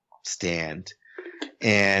grocery stand,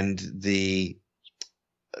 and the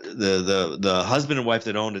husband and wife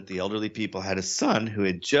that owned it, the elderly people, had a son who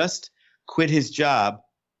had just quit his job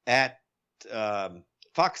at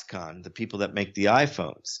Foxconn, the people that make the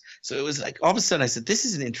iPhones. So it was like all of a sudden I said, this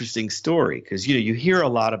is an interesting story, because you hear a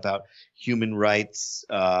lot about human rights,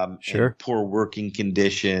 Sure. and poor working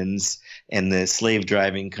conditions, and the slave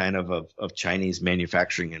driving kind of Chinese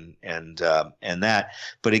manufacturing and that.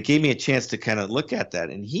 But it gave me a chance to kind of look at that,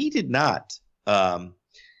 and he did not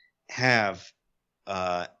have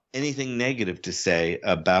anything negative to say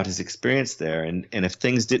about his experience there. And if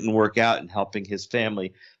things didn't work out in helping his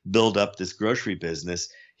family build up this grocery business,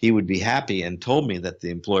 he would be happy, and told me that the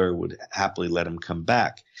employer would happily let him come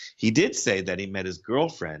back. He did say that he met his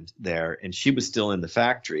girlfriend there and she was still in the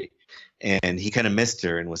factory, and he kind of missed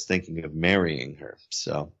her and was thinking of marrying her.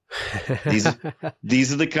 So these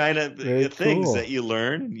are the kind of Very things cool. that you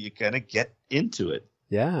learn and you kind of get into it.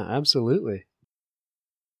 Yeah, absolutely.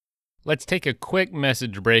 Let's take a quick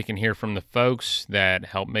message break and hear from the folks that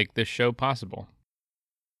help make this show possible.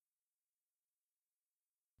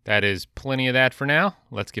 That is plenty of that for now.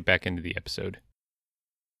 Let's get back into the episode.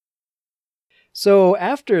 So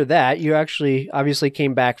after that, you actually obviously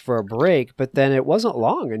came back for a break, but then it wasn't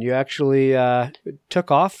long, and you actually took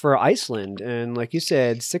off for Iceland, and like you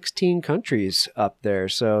said, 16 countries up there.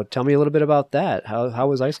 So tell me a little bit about that. How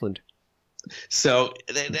was Iceland? So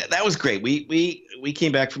that was great. We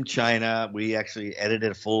came back from China. We actually edited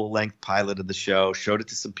a full length pilot of the show, showed it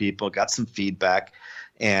to some people, got some feedback,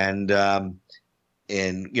 and the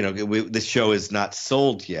show is not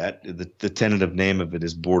sold yet. The tentative name of it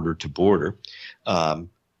is Border to Border,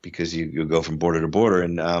 because you go from border to border,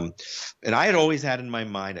 and I had always had in my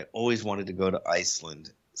mind, I always wanted to go to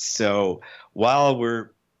Iceland. So while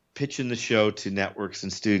we're pitching the show to networks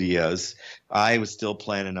and studios, I was still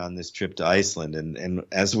planning on this trip to Iceland. And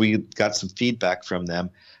as we got some feedback from them,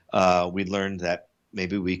 we learned that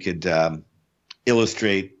maybe we could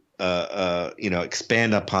illustrate,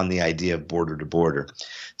 expand upon the idea of border to border.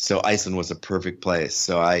 So Iceland was a perfect place.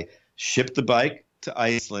 So I shipped the bike to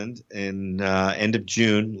Iceland in end of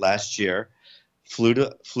June last year,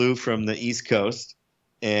 flew from the East Coast,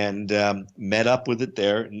 and met up with it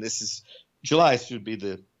there. And this is July should be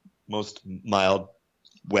the most mild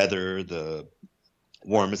weather, the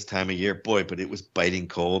warmest time of year, boy, but it was biting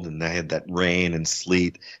cold, and I had that rain and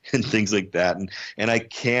sleet and things like that. And I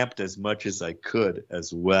camped as much as I could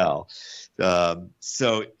as well.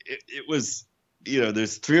 So it was,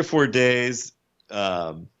 there's 3 or 4 days,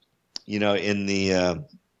 in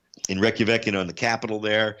Reykjavik, in the capital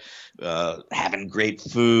there, having great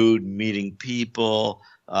food, meeting people.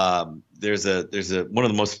 There's one of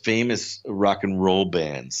the most famous rock and roll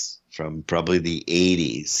bands from probably the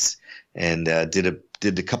 80s, and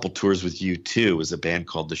did a couple tours with U2. It was a band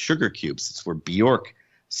called the Sugar Cubes. It's where Bjork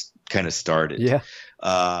kind of started. Yeah.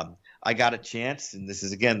 I got a chance, and this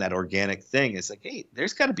is again that organic thing. It's like, hey,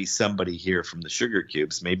 there's got to be somebody here from the Sugar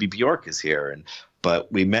Cubes. Maybe Bjork is here, but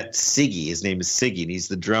we met Siggy. His name is Siggy, and he's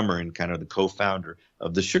the drummer and kind of the co-founder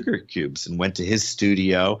of the Sugar Cubes, and went to his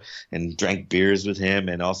studio and drank beers with him,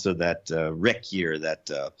 and also that Rick year, that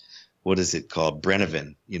what is it called,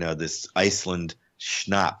 Brennivin? This Iceland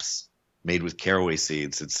schnapps made with caraway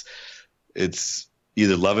seeds. It's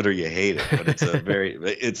either love it or you hate it, but it's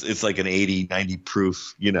it's like an 80, 90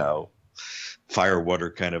 proof, fire water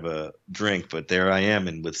kind of a drink. But there I am,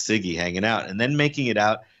 and with Siggy hanging out, and then making it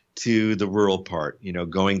out to the rural part,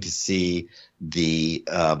 going to see the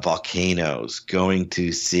volcanoes, going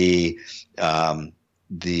to see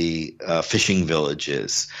the fishing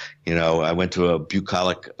villages. I went to a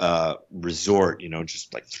bucolic resort,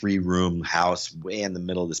 just like 3-room house way in the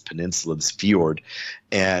middle of this peninsula, this fjord,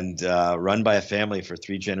 and run by a family for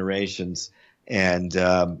 3 generations, and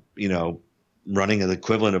running the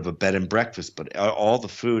equivalent of a bed and breakfast, but all the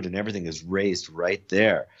food and everything is raised right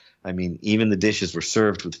there. I mean, even the dishes were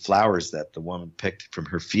served with flowers that the woman picked from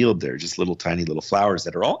her field there, just little tiny little flowers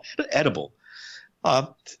that are all edible.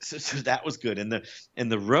 So that was good. And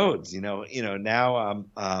the roads, now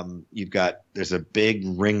there's a big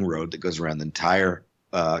ring road that goes around the entire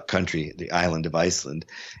country, the island of Iceland,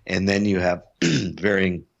 and then you have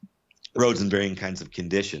varying roads in varying kinds of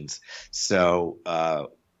conditions.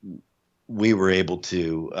 So we were able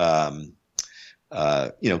to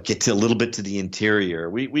get to a little bit to the interior.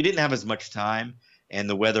 We didn't have as much time, and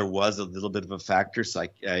the weather was a little bit of a factor, so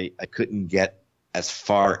I couldn't get as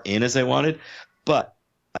far in as I wanted. But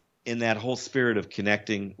in that whole spirit of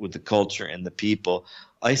connecting with the culture and the people,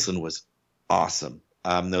 Iceland was awesome.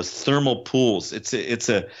 Those thermal pools, it's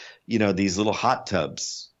a these little hot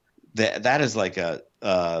tubs. That is like a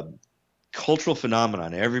cultural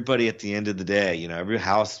phenomenon. Everybody at the end of the day, every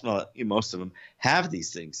house, most of them have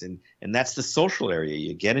these things, and that's the social area.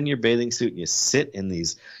 You get in your bathing suit and you sit in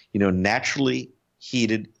these, naturally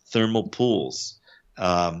heated thermal pools.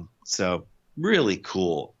 So really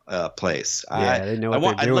cool place. Yeah, they know what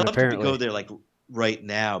they're I'd doing, love apparently. to go there like right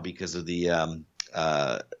now because of the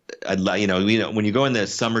when you go in the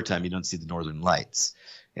summertime, you don't see the northern lights,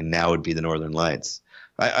 and now would be the northern lights.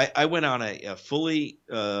 I went on a fully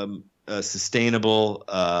sustainable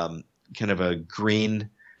kind of a green,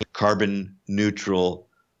 carbon neutral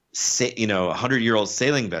a 100-year-old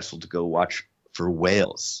sailing vessel to go watch for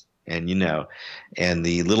whales. And, and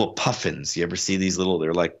the little puffins, you ever see these little,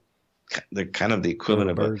 they're kind of the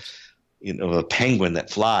equivalent Little of birds. a penguin that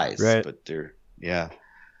flies, Right. but they're, yeah.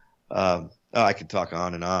 I could talk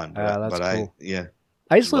on and on, That's cool. yeah,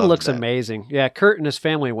 Iceland loved looks that. amazing. Yeah, Kurt and his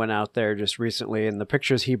family went out there just recently, and the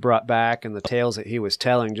pictures he brought back and the tales that he was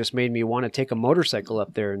telling just made me want to take a motorcycle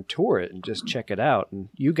up there and tour it and just check it out. And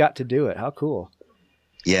you got to do it. How cool.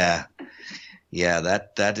 Yeah. Yeah.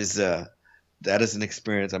 That is an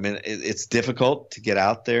experience. I mean, it's difficult to get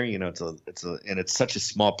out there, and it's such a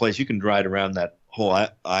small place. You can ride around that whole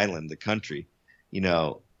island, the country,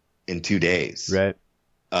 in 2 days. Right.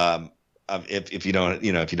 If you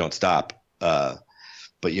don't stop,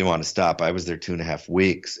 but you want to stop. I was there 2.5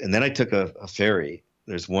 weeks, and then I took a ferry.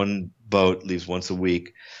 There's one boat leaves once a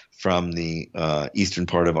week from the eastern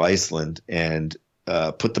part of Iceland, and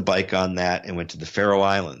put the bike on that and went to the Faroe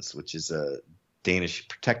Islands, which is a Danish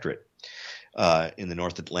protectorate in the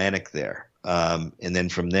North Atlantic there. And then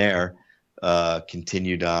from there,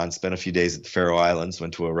 continued on, spent a few days at the Faroe Islands,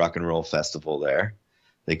 went to a rock and roll festival there.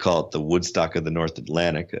 They call it the Woodstock of the North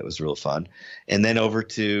Atlantic. That was real fun. And then over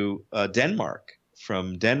to Denmark.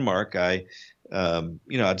 From Denmark, I'll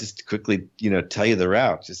just quickly, tell you the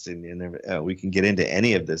route. We can get into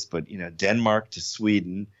any of this, but Denmark to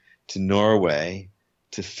Sweden to Norway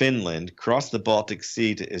to Finland, cross the Baltic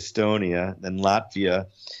Sea to Estonia, then Latvia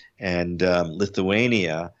and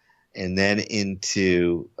Lithuania, and then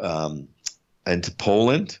into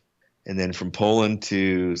Poland. And then from Poland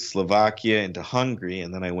to Slovakia, into Hungary,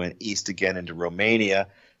 and then I went east again into Romania,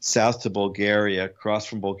 south to Bulgaria, crossed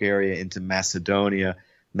from Bulgaria into Macedonia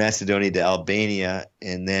to Albania,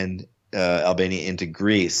 and then Albania into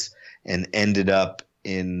Greece, and ended up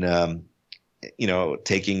in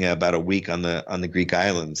taking about a week on the Greek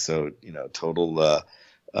islands. So total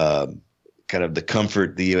kind of the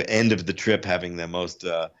comfort, the end of the trip, having the most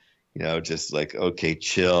just like, okay,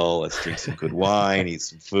 chill, let's drink some good wine, eat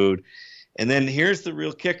some food. And then here's the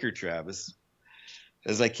real kicker, Travis.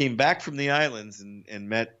 As I came back from the islands and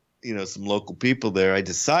met, some local people there, I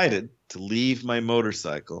decided to leave my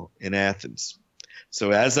motorcycle in Athens.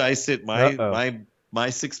 So as I sit, my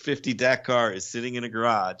 650 Dakar is sitting in a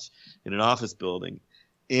garage in an office building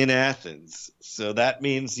in Athens. So that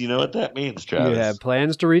means, you know what that means, Travis? You have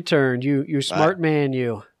plans to return. You smart man,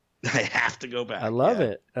 you. I have to go back. I love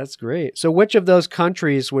it. That's great. So which of those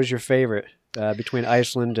countries was your favorite between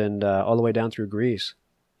Iceland and all the way down through Greece?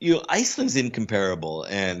 Iceland's incomparable,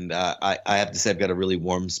 and I have to say I've got a really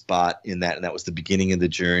warm spot in that, and that was the beginning of the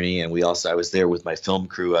journey. And I was there with my film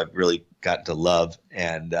crew. I've really gotten to love,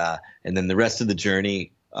 and then the rest of the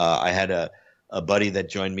journey, I had a buddy that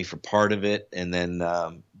joined me for part of it, and then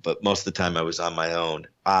but most of the time I was on my own.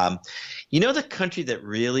 The country that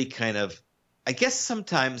really kind of, I guess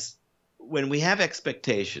sometimes when we have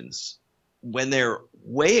expectations, when they're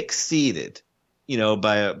way exceeded,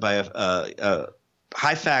 by a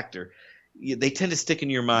high factor, they tend to stick in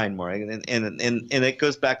your mind more. And it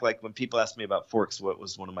goes back, like when people ask me about Forks, what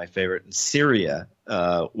was one of my favorite, in Syria,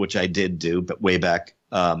 which I did do, but way back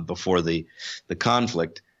before the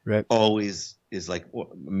conflict, right, always is like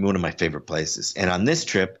one of my favorite places. And on this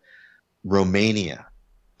trip, Romania.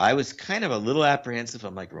 I was kind of a little apprehensive.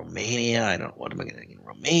 I'm like, Romania? What am I going to do in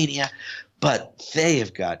Romania? But they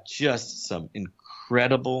have got just some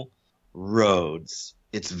incredible roads.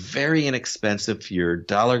 It's very inexpensive. Your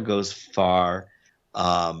dollar goes far.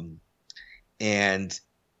 And,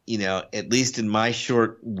 at least in my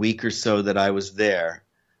short week or so that I was there,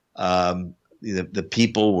 the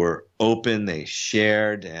people were open, they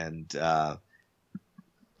shared, and I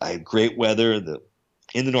had great weather.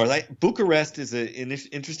 In the north, Bucharest is an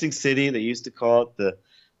interesting city. They used to call it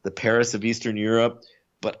the Paris of Eastern Europe.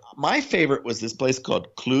 But my favorite was this place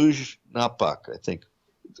called Cluj-Napoca, I think,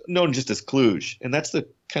 known just as Cluj, and that's the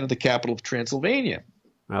kind of the capital of Transylvania.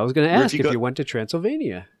 I was going to ask if you went to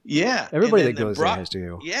Transylvania. Yeah, everybody that goes there has to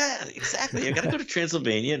go. Yeah, exactly. You got to go to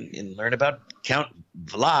Transylvania and learn about Count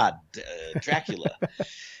Vlad, Dracula,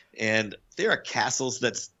 and there are castles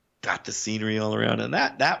that's got the scenery all around, and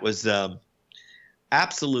that was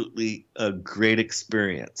absolutely a great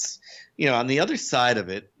experience. On the other side of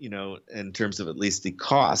it, in terms of at least the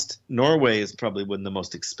cost, Norway is probably one of the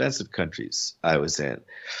most expensive countries I was in.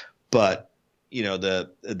 But,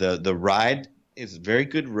 the ride is very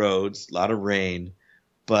good roads, a lot of rain,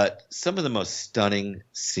 but some of the most stunning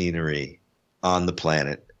scenery on the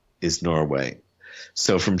planet is Norway.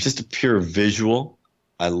 So from just a pure visual,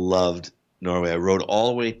 I loved Norway. I rode all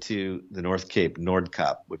the way to the North Cape,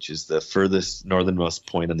 Nordkapp, which is the furthest northernmost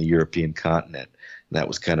point on the European continent. And that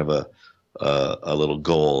was kind of a a little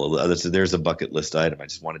goal. There's a bucket list item. I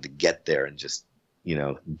just wanted to get there and just,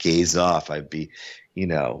 gaze off. I'd be,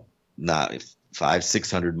 not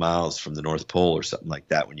 500-600 miles from the North Pole or something like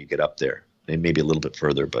that when you get up there. And maybe a little bit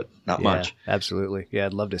further, but not much. Absolutely. Yeah,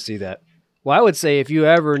 I'd love to see that. Well, I would say if you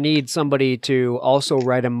ever need somebody to also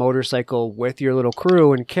ride a motorcycle with your little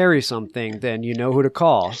crew and carry something, then you know who to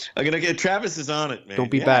call. I'm going to get Travis is on it, man. Don't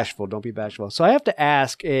be bashful. Don't be bashful. So I have to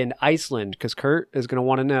ask in Iceland, because Kurt is going to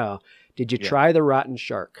want to know, did you try the rotten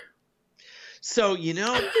shark? So,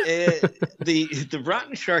 the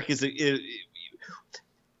rotten shark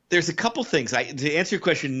there's a couple things. To answer your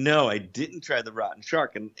question, no, I didn't try the rotten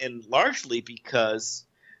shark, and largely because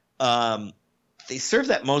they serve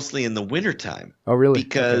that mostly in the wintertime. Oh, really?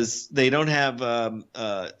 Because they don't have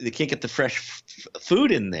they can't get the fresh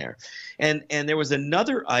food in there. And there was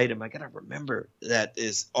another item I gotta remember that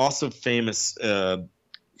is also famous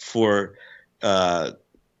for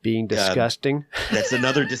being disgusting. That's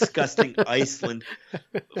another disgusting Iceland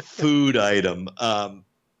food item.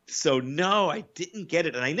 So no, I didn't get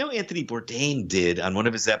it. And I know Anthony Bourdain did on one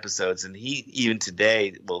of his episodes, and he even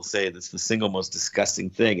today will say that's the single most disgusting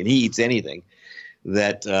thing, and he eats anything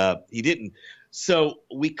that he didn't. So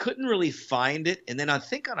we couldn't really find it. And then I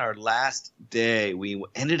think on our last day, we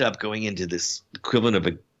ended up going into this equivalent of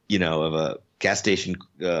a gas station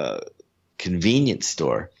convenience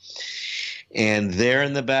store. And there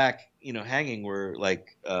in the back, hanging were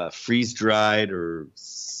like freeze-dried or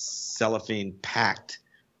cellophane packed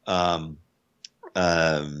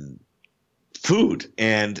food,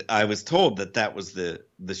 and I was told that was the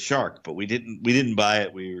shark, but we didn't buy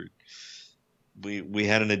it. We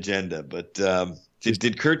had an agenda, but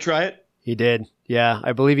did Kurt try it? He did. Yeah,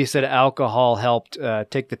 I believe he said alcohol helped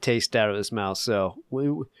take the taste out of his mouth. So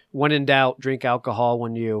when in doubt, drink alcohol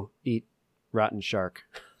when you eat rotten shark.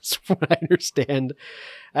 That's what I understand.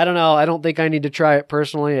 I don't know. I don't think I need to try it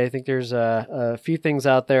personally. I think there's a few things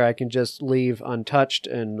out there I can just leave untouched,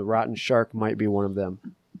 and the rotten shark might be one of them.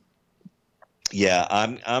 Yeah,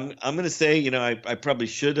 I'm going to say, I probably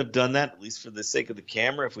should have done that, at least for the sake of the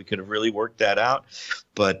camera, if we could have really worked that out.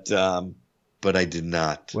 But I did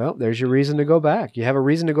not. Well, there's your reason to go back. You have a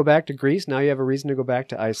reason to go back to Greece. Now you have a reason to go back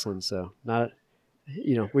to Iceland. So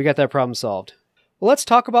we got that problem solved. Well, let's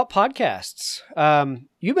talk about podcasts.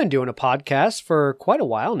 You've been doing a podcast for quite a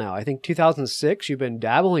while now. I think 2006, you've been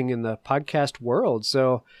dabbling in the podcast world.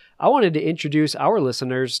 So I wanted to introduce our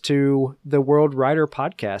listeners to the World Rider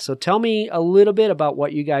podcast. So tell me a little bit about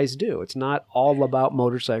what you guys do. It's not all about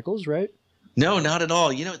motorcycles, right? No, not at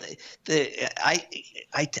all. I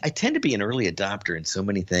tend to be an early adopter in so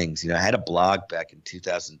many things. I had a blog back in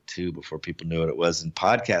 2002 before people knew what it was, and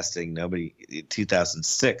podcasting, in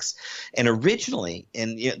 2006. And originally,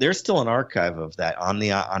 and there's still an archive of that on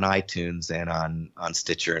iTunes and on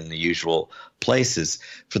Stitcher and the usual places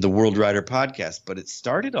for the World Rider podcast. But it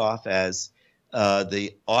started off as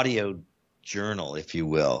the audio journal, if you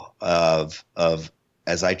will, of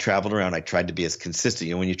as I traveled around, I tried to be as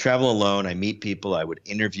consistent. When you travel alone, I meet people, I would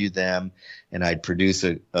interview them, and I'd produce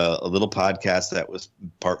a little podcast that was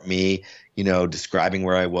part me, describing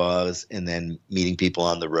where I was, and then meeting people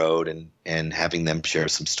on the road and having them share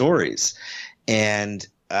some stories. And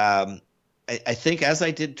I think as I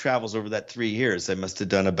did travels over that 3 years, I must have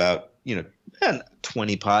done about 20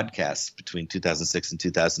 podcasts between 2006 and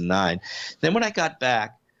 2009. Then when I got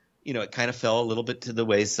back, it kind of fell a little bit to the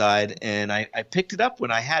wayside, and I picked it up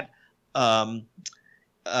when I had a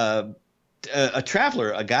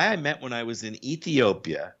traveler, a guy I met when I was in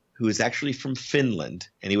Ethiopia, who is actually from Finland,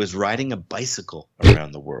 and he was riding a bicycle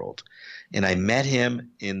around the world. And I met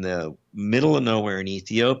him in the middle of nowhere in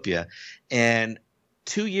Ethiopia, and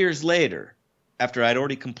 2 years later, after I'd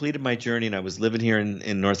already completed my journey and I was living here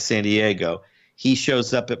in North San Diego, he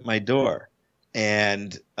shows up at my door.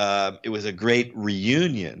 And it was a great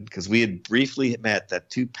reunion because we had briefly met that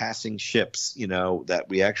two passing ships, that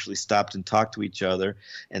we actually stopped and talked to each other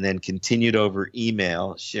and then continued over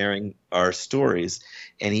email sharing our stories.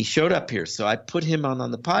 And he showed up here. So I put him on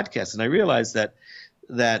the podcast, and I realized that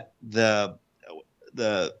the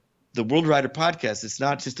World Rider podcast, it's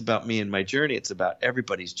not just about me and my journey. It's about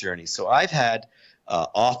everybody's journey. So I've had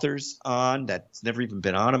authors on that's never even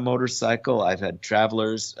been on a motorcycle. I've had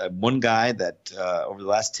travelers. One guy that over the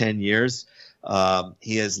last 10 years,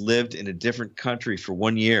 he has lived in a different country for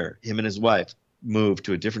 1 year. Him and his wife moved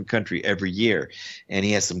to a different country every year. And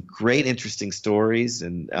he has some great, interesting stories.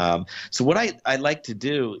 And so what I like to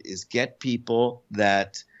do is get people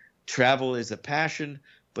that travel is a passion,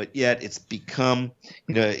 but yet it's become,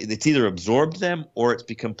 it's either absorbed them or it's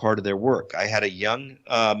become part of their work. I had a young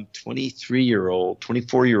 23-year-old,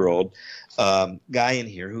 24-year-old guy in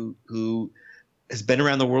here who has been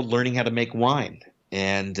around the world learning how to make wine.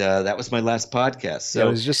 And that was my last podcast. So I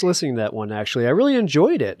was just listening to that one, actually. I really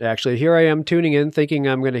enjoyed it, actually. Here I am tuning in, thinking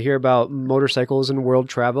I'm going to hear about motorcycles and world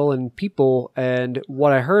travel and people. And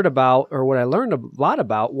what I heard about, or what I learned a lot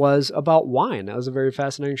about, was about wine. That was a very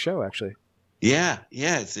fascinating show, actually. Yeah.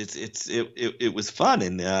 It was fun.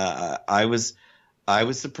 And I was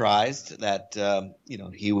surprised that,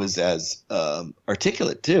 he was as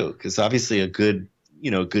articulate, too, because obviously a good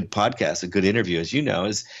podcast, a good interview, as you know,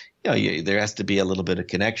 is, there has to be a little bit of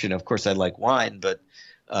connection. Of course, I like wine, but,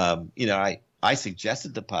 I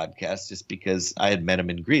suggested the podcast just because I had met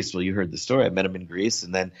him in Greece. Well, you heard the story. I met him in Greece,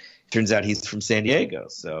 and then it turns out he's from San Diego.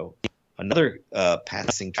 So another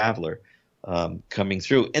passing traveler coming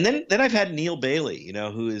through. And then I've had Neil Bailey,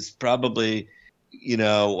 who is probably,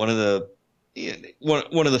 one of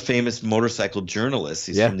the famous motorcycle journalists.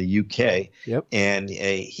 He's from the UK. Yep. And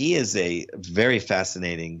he is a very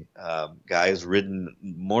fascinating guy who's ridden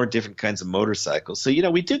more different kinds of motorcycles. So,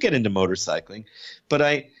 we do get into motorcycling, but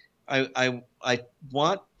I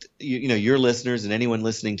want your listeners and anyone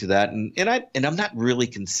listening to that, and I'm not really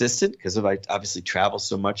consistent because I obviously travel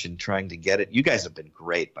so much and trying to get it. You guys have been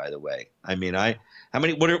great, by the way. I mean,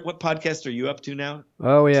 what podcast are you up to now?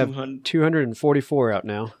 Oh, we have 244 out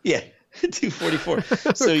now. Yeah. 244.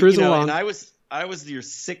 So along. And I was your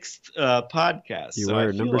sixth podcast. You so were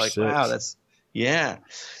I feel number like, 6. wow, that's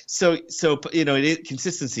So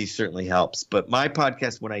consistency certainly helps. But my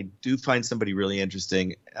podcast, when I do find somebody really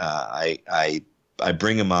interesting, I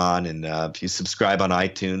bring them on, and if you subscribe on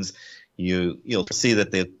iTunes, you'll see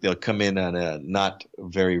that they'll come in on a not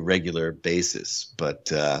very regular basis,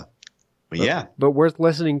 but worth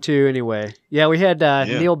listening to anyway. Yeah, we had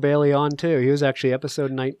Neil Bailey on too. He was actually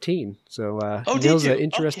episode 19. So Neil's an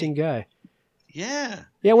interesting guy. Yeah.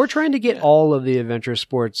 Yeah, we're trying to get all of the adventure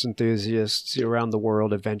sports enthusiasts around the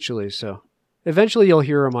world eventually. So eventually you'll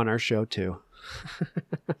hear them on our show too.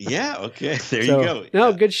 Yeah. Okay. There you go.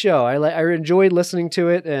 No, good show. I enjoyed listening to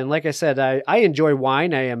it. And like I said, I enjoy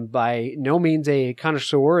wine. I am by no means a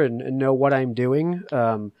connoisseur and know what I'm doing.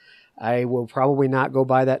 I will probably not go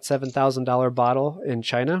buy that $7,000 bottle in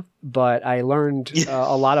China, but I learned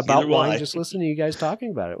a lot about wine just listening to you guys talking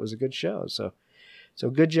about it. It was a good show. So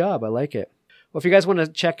good job. I like it. Well, if you guys want to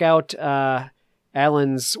check out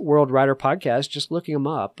Allan's World Rider podcast, just looking him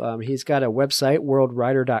up. He's got a website,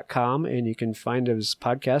 worldrider.com, and you can find his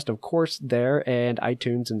podcast, of course, there, and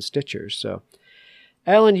iTunes and Stitcher. So,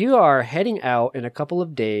 Allan, you are heading out in a couple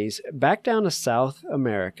of days back down to South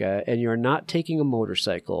America, and you're not taking a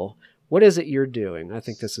motorcycle. What is it you're doing? I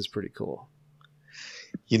think this is pretty cool.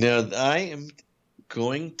 I am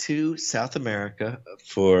going to South America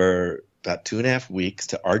for about 2.5 weeks,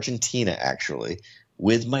 to Argentina, actually,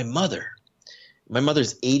 with my mother. My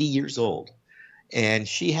mother's 80 years old, and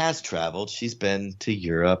she has traveled. She's been to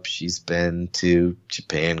Europe. She's been to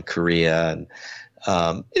Japan, Korea, and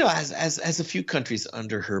has a few countries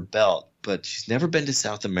under her belt, but she's never been to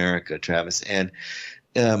South America, Travis. And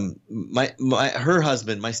her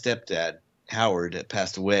husband, my stepdad, Howard,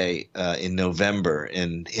 passed away in November,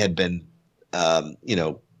 and had been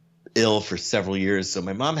ill for several years. So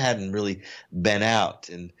my mom hadn't really been out,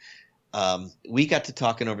 and we got to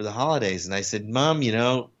talking over the holidays, and I said, Mom,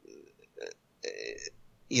 when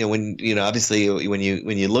obviously when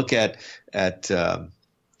you look at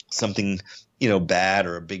something bad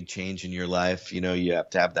or a big change in your life, you have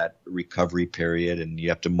to have that recovery period, and you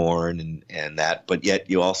have to mourn and that, but yet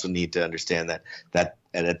you also need to understand that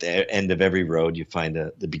at the end of every road you find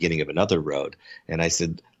the beginning of another road. And I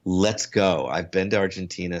said, let's go. I've been to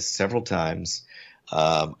Argentina several times.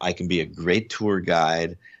 I can be a great tour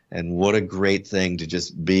guide, and what a great thing to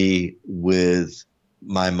just be with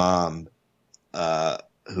my mom,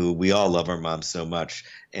 who we all love our mom so much,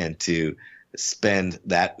 and to spend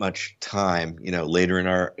that much time, later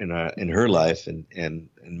in her life, and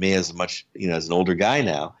me as much, as an older guy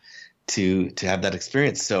now, to have that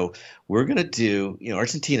experience. So we're gonna do,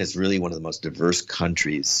 Argentina is really one of the most diverse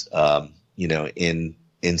countries,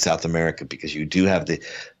 in South America, because you do have the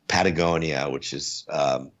Patagonia, which is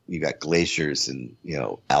you got glaciers and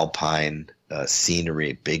alpine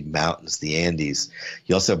scenery, big mountains, the Andes.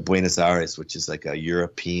 You also have Buenos Aires, which is like a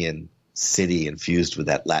European city infused with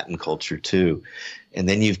that Latin culture too. And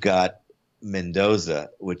then you've got Mendoza,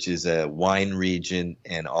 which is a wine region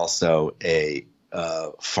and also a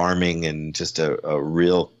farming and just a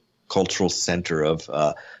real cultural center of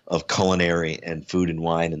culinary and food and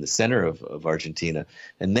wine in the center of Argentina.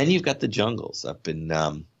 And then you've got the jungles up in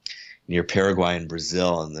near Paraguay and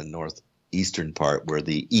Brazil in the northeastern part, where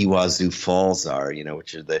the Iguazu Falls are,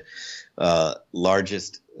 which are the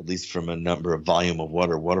largest, at least from a number of volume of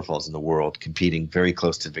waterfalls in the world, competing very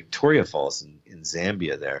close to Victoria Falls in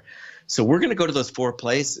Zambia there. So we're going to go to those 4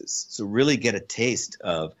 places. So really get a taste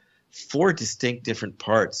of 4 distinct different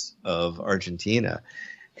parts of Argentina.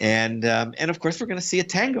 And of course, we're going to see a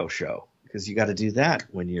tango show, because you got to do that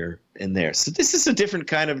when you're in there. So this is a different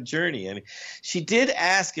kind of journey. I mean, she did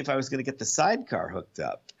ask if I was going to get the sidecar hooked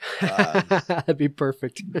up. That'd be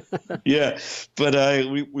perfect. Yeah, but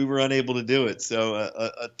we were unable to do it. So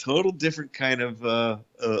a total different kind of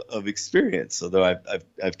experience. Although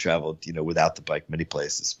I've traveled, without the bike many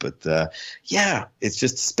places. But yeah, it's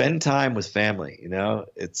just spend time with family.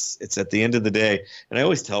 It's at the end of the day, and I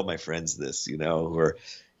always tell my friends this, who are,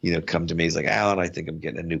 come to me. He's like, Allan, I think I'm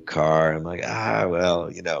getting a new car. I'm like, well,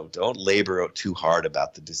 don't labor too hard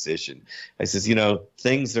about the decision. I says,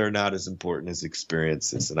 things are not as important as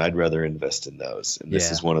experiences, and I'd rather invest in those. And this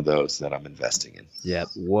is one of those that I'm investing in. Yep.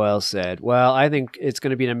 Well said. Well, I think it's going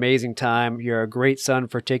to be an amazing time. You're a great son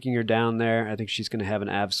for taking her down there. I think she's going to have an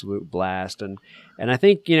absolute blast. And I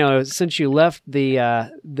think, since you left the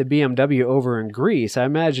BMW over in Greece, I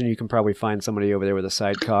imagine you can probably find somebody over there with a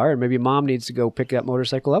sidecar, and maybe mom needs to go pick that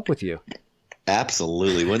motorcycle up with you.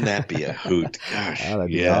 Absolutely. Wouldn't that be a hoot? Gosh. Oh,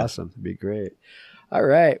 that'd be awesome. That'd be great. All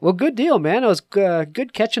right. Well, good deal, man. It was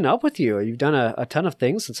good catching up with you. You've done a ton of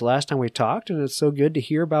things since the last time we talked, and it's so good to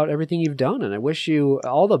hear about everything you've done. And I wish you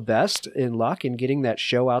all the best in luck in getting that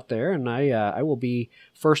show out there. And I will be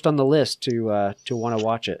first on the list to want to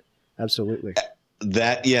watch it. Absolutely.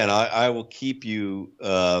 And I will keep you,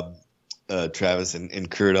 Travis and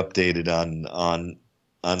Kurt, updated on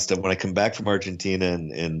stuff. When I come back from Argentina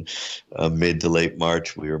in mid to late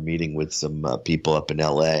March, we are meeting with some people up in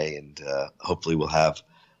LA, and hopefully we'll have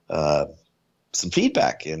some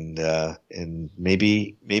feedback and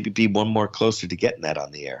maybe be one more closer to getting that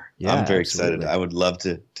on the air. Yeah, I'm very absolutely. excited. I would love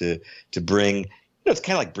to bring, it's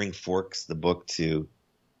kind of like bring Forks, the book, to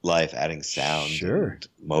life, adding sound and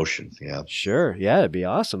motion. Yeah. Sure. Yeah, it'd be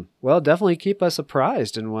awesome. Well, definitely keep us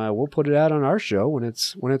apprised, and we'll put it out on our show when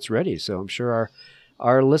it's ready. So I'm sure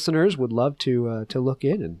our listeners would love to look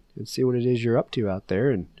in and see what it is you're up to out there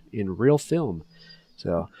in real film.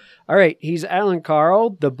 So, all right, he's Allan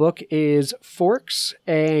Karl. The book is Forks,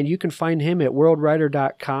 and you can find him at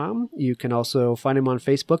worldrider.com. You can also find him on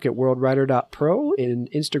Facebook at worldrider.pro, and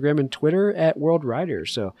Instagram and Twitter at worldrider.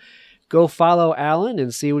 So go follow Allan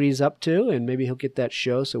and see what he's up to, and maybe he'll get that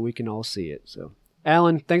show so we can all see it. So,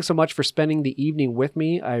 Allan, thanks so much for spending the evening with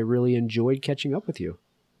me. I really enjoyed catching up with you.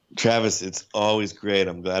 Travis, it's always great.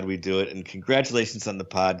 I'm glad we do it, and congratulations on the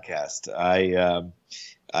podcast. I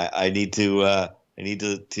need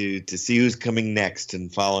to see who's coming next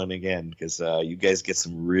and following again, because you guys get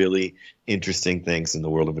some really interesting things in the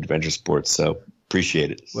world of adventure sports. So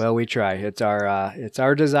appreciate it. Well, we try. It's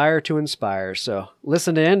our desire to inspire. So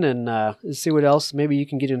listen in and see what else maybe you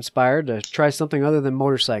can get inspired to try something other than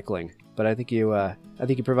motorcycling. But I think you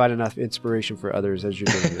provide enough inspiration for others as you're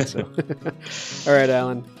doing it. So, all right,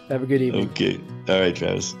 Allan, have a good evening. Okay. All right,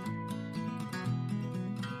 Travis.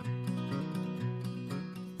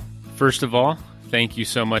 First of all, thank you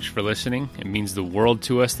so much for listening. It means the world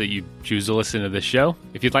to us that you choose to listen to the show.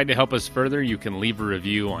 If you'd like to help us further, you can leave a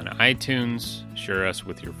review on iTunes, share us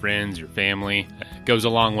with your friends, your family. It goes a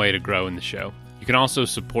long way to growing the show. You can also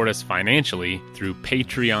support us financially through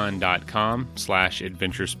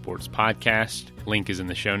patreon.com/adventuresportspodcast. Link is in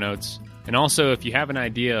the show notes. And also, if you have an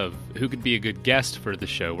idea of who could be a good guest for the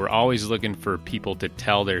show, we're always looking for people to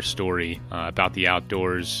tell their story about the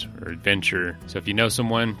outdoors or adventure. So if you know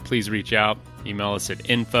someone, please reach out. Email us at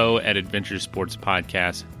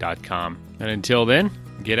info@adventuresportspodcast.com. And until then,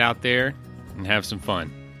 get out there and have some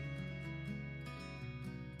fun.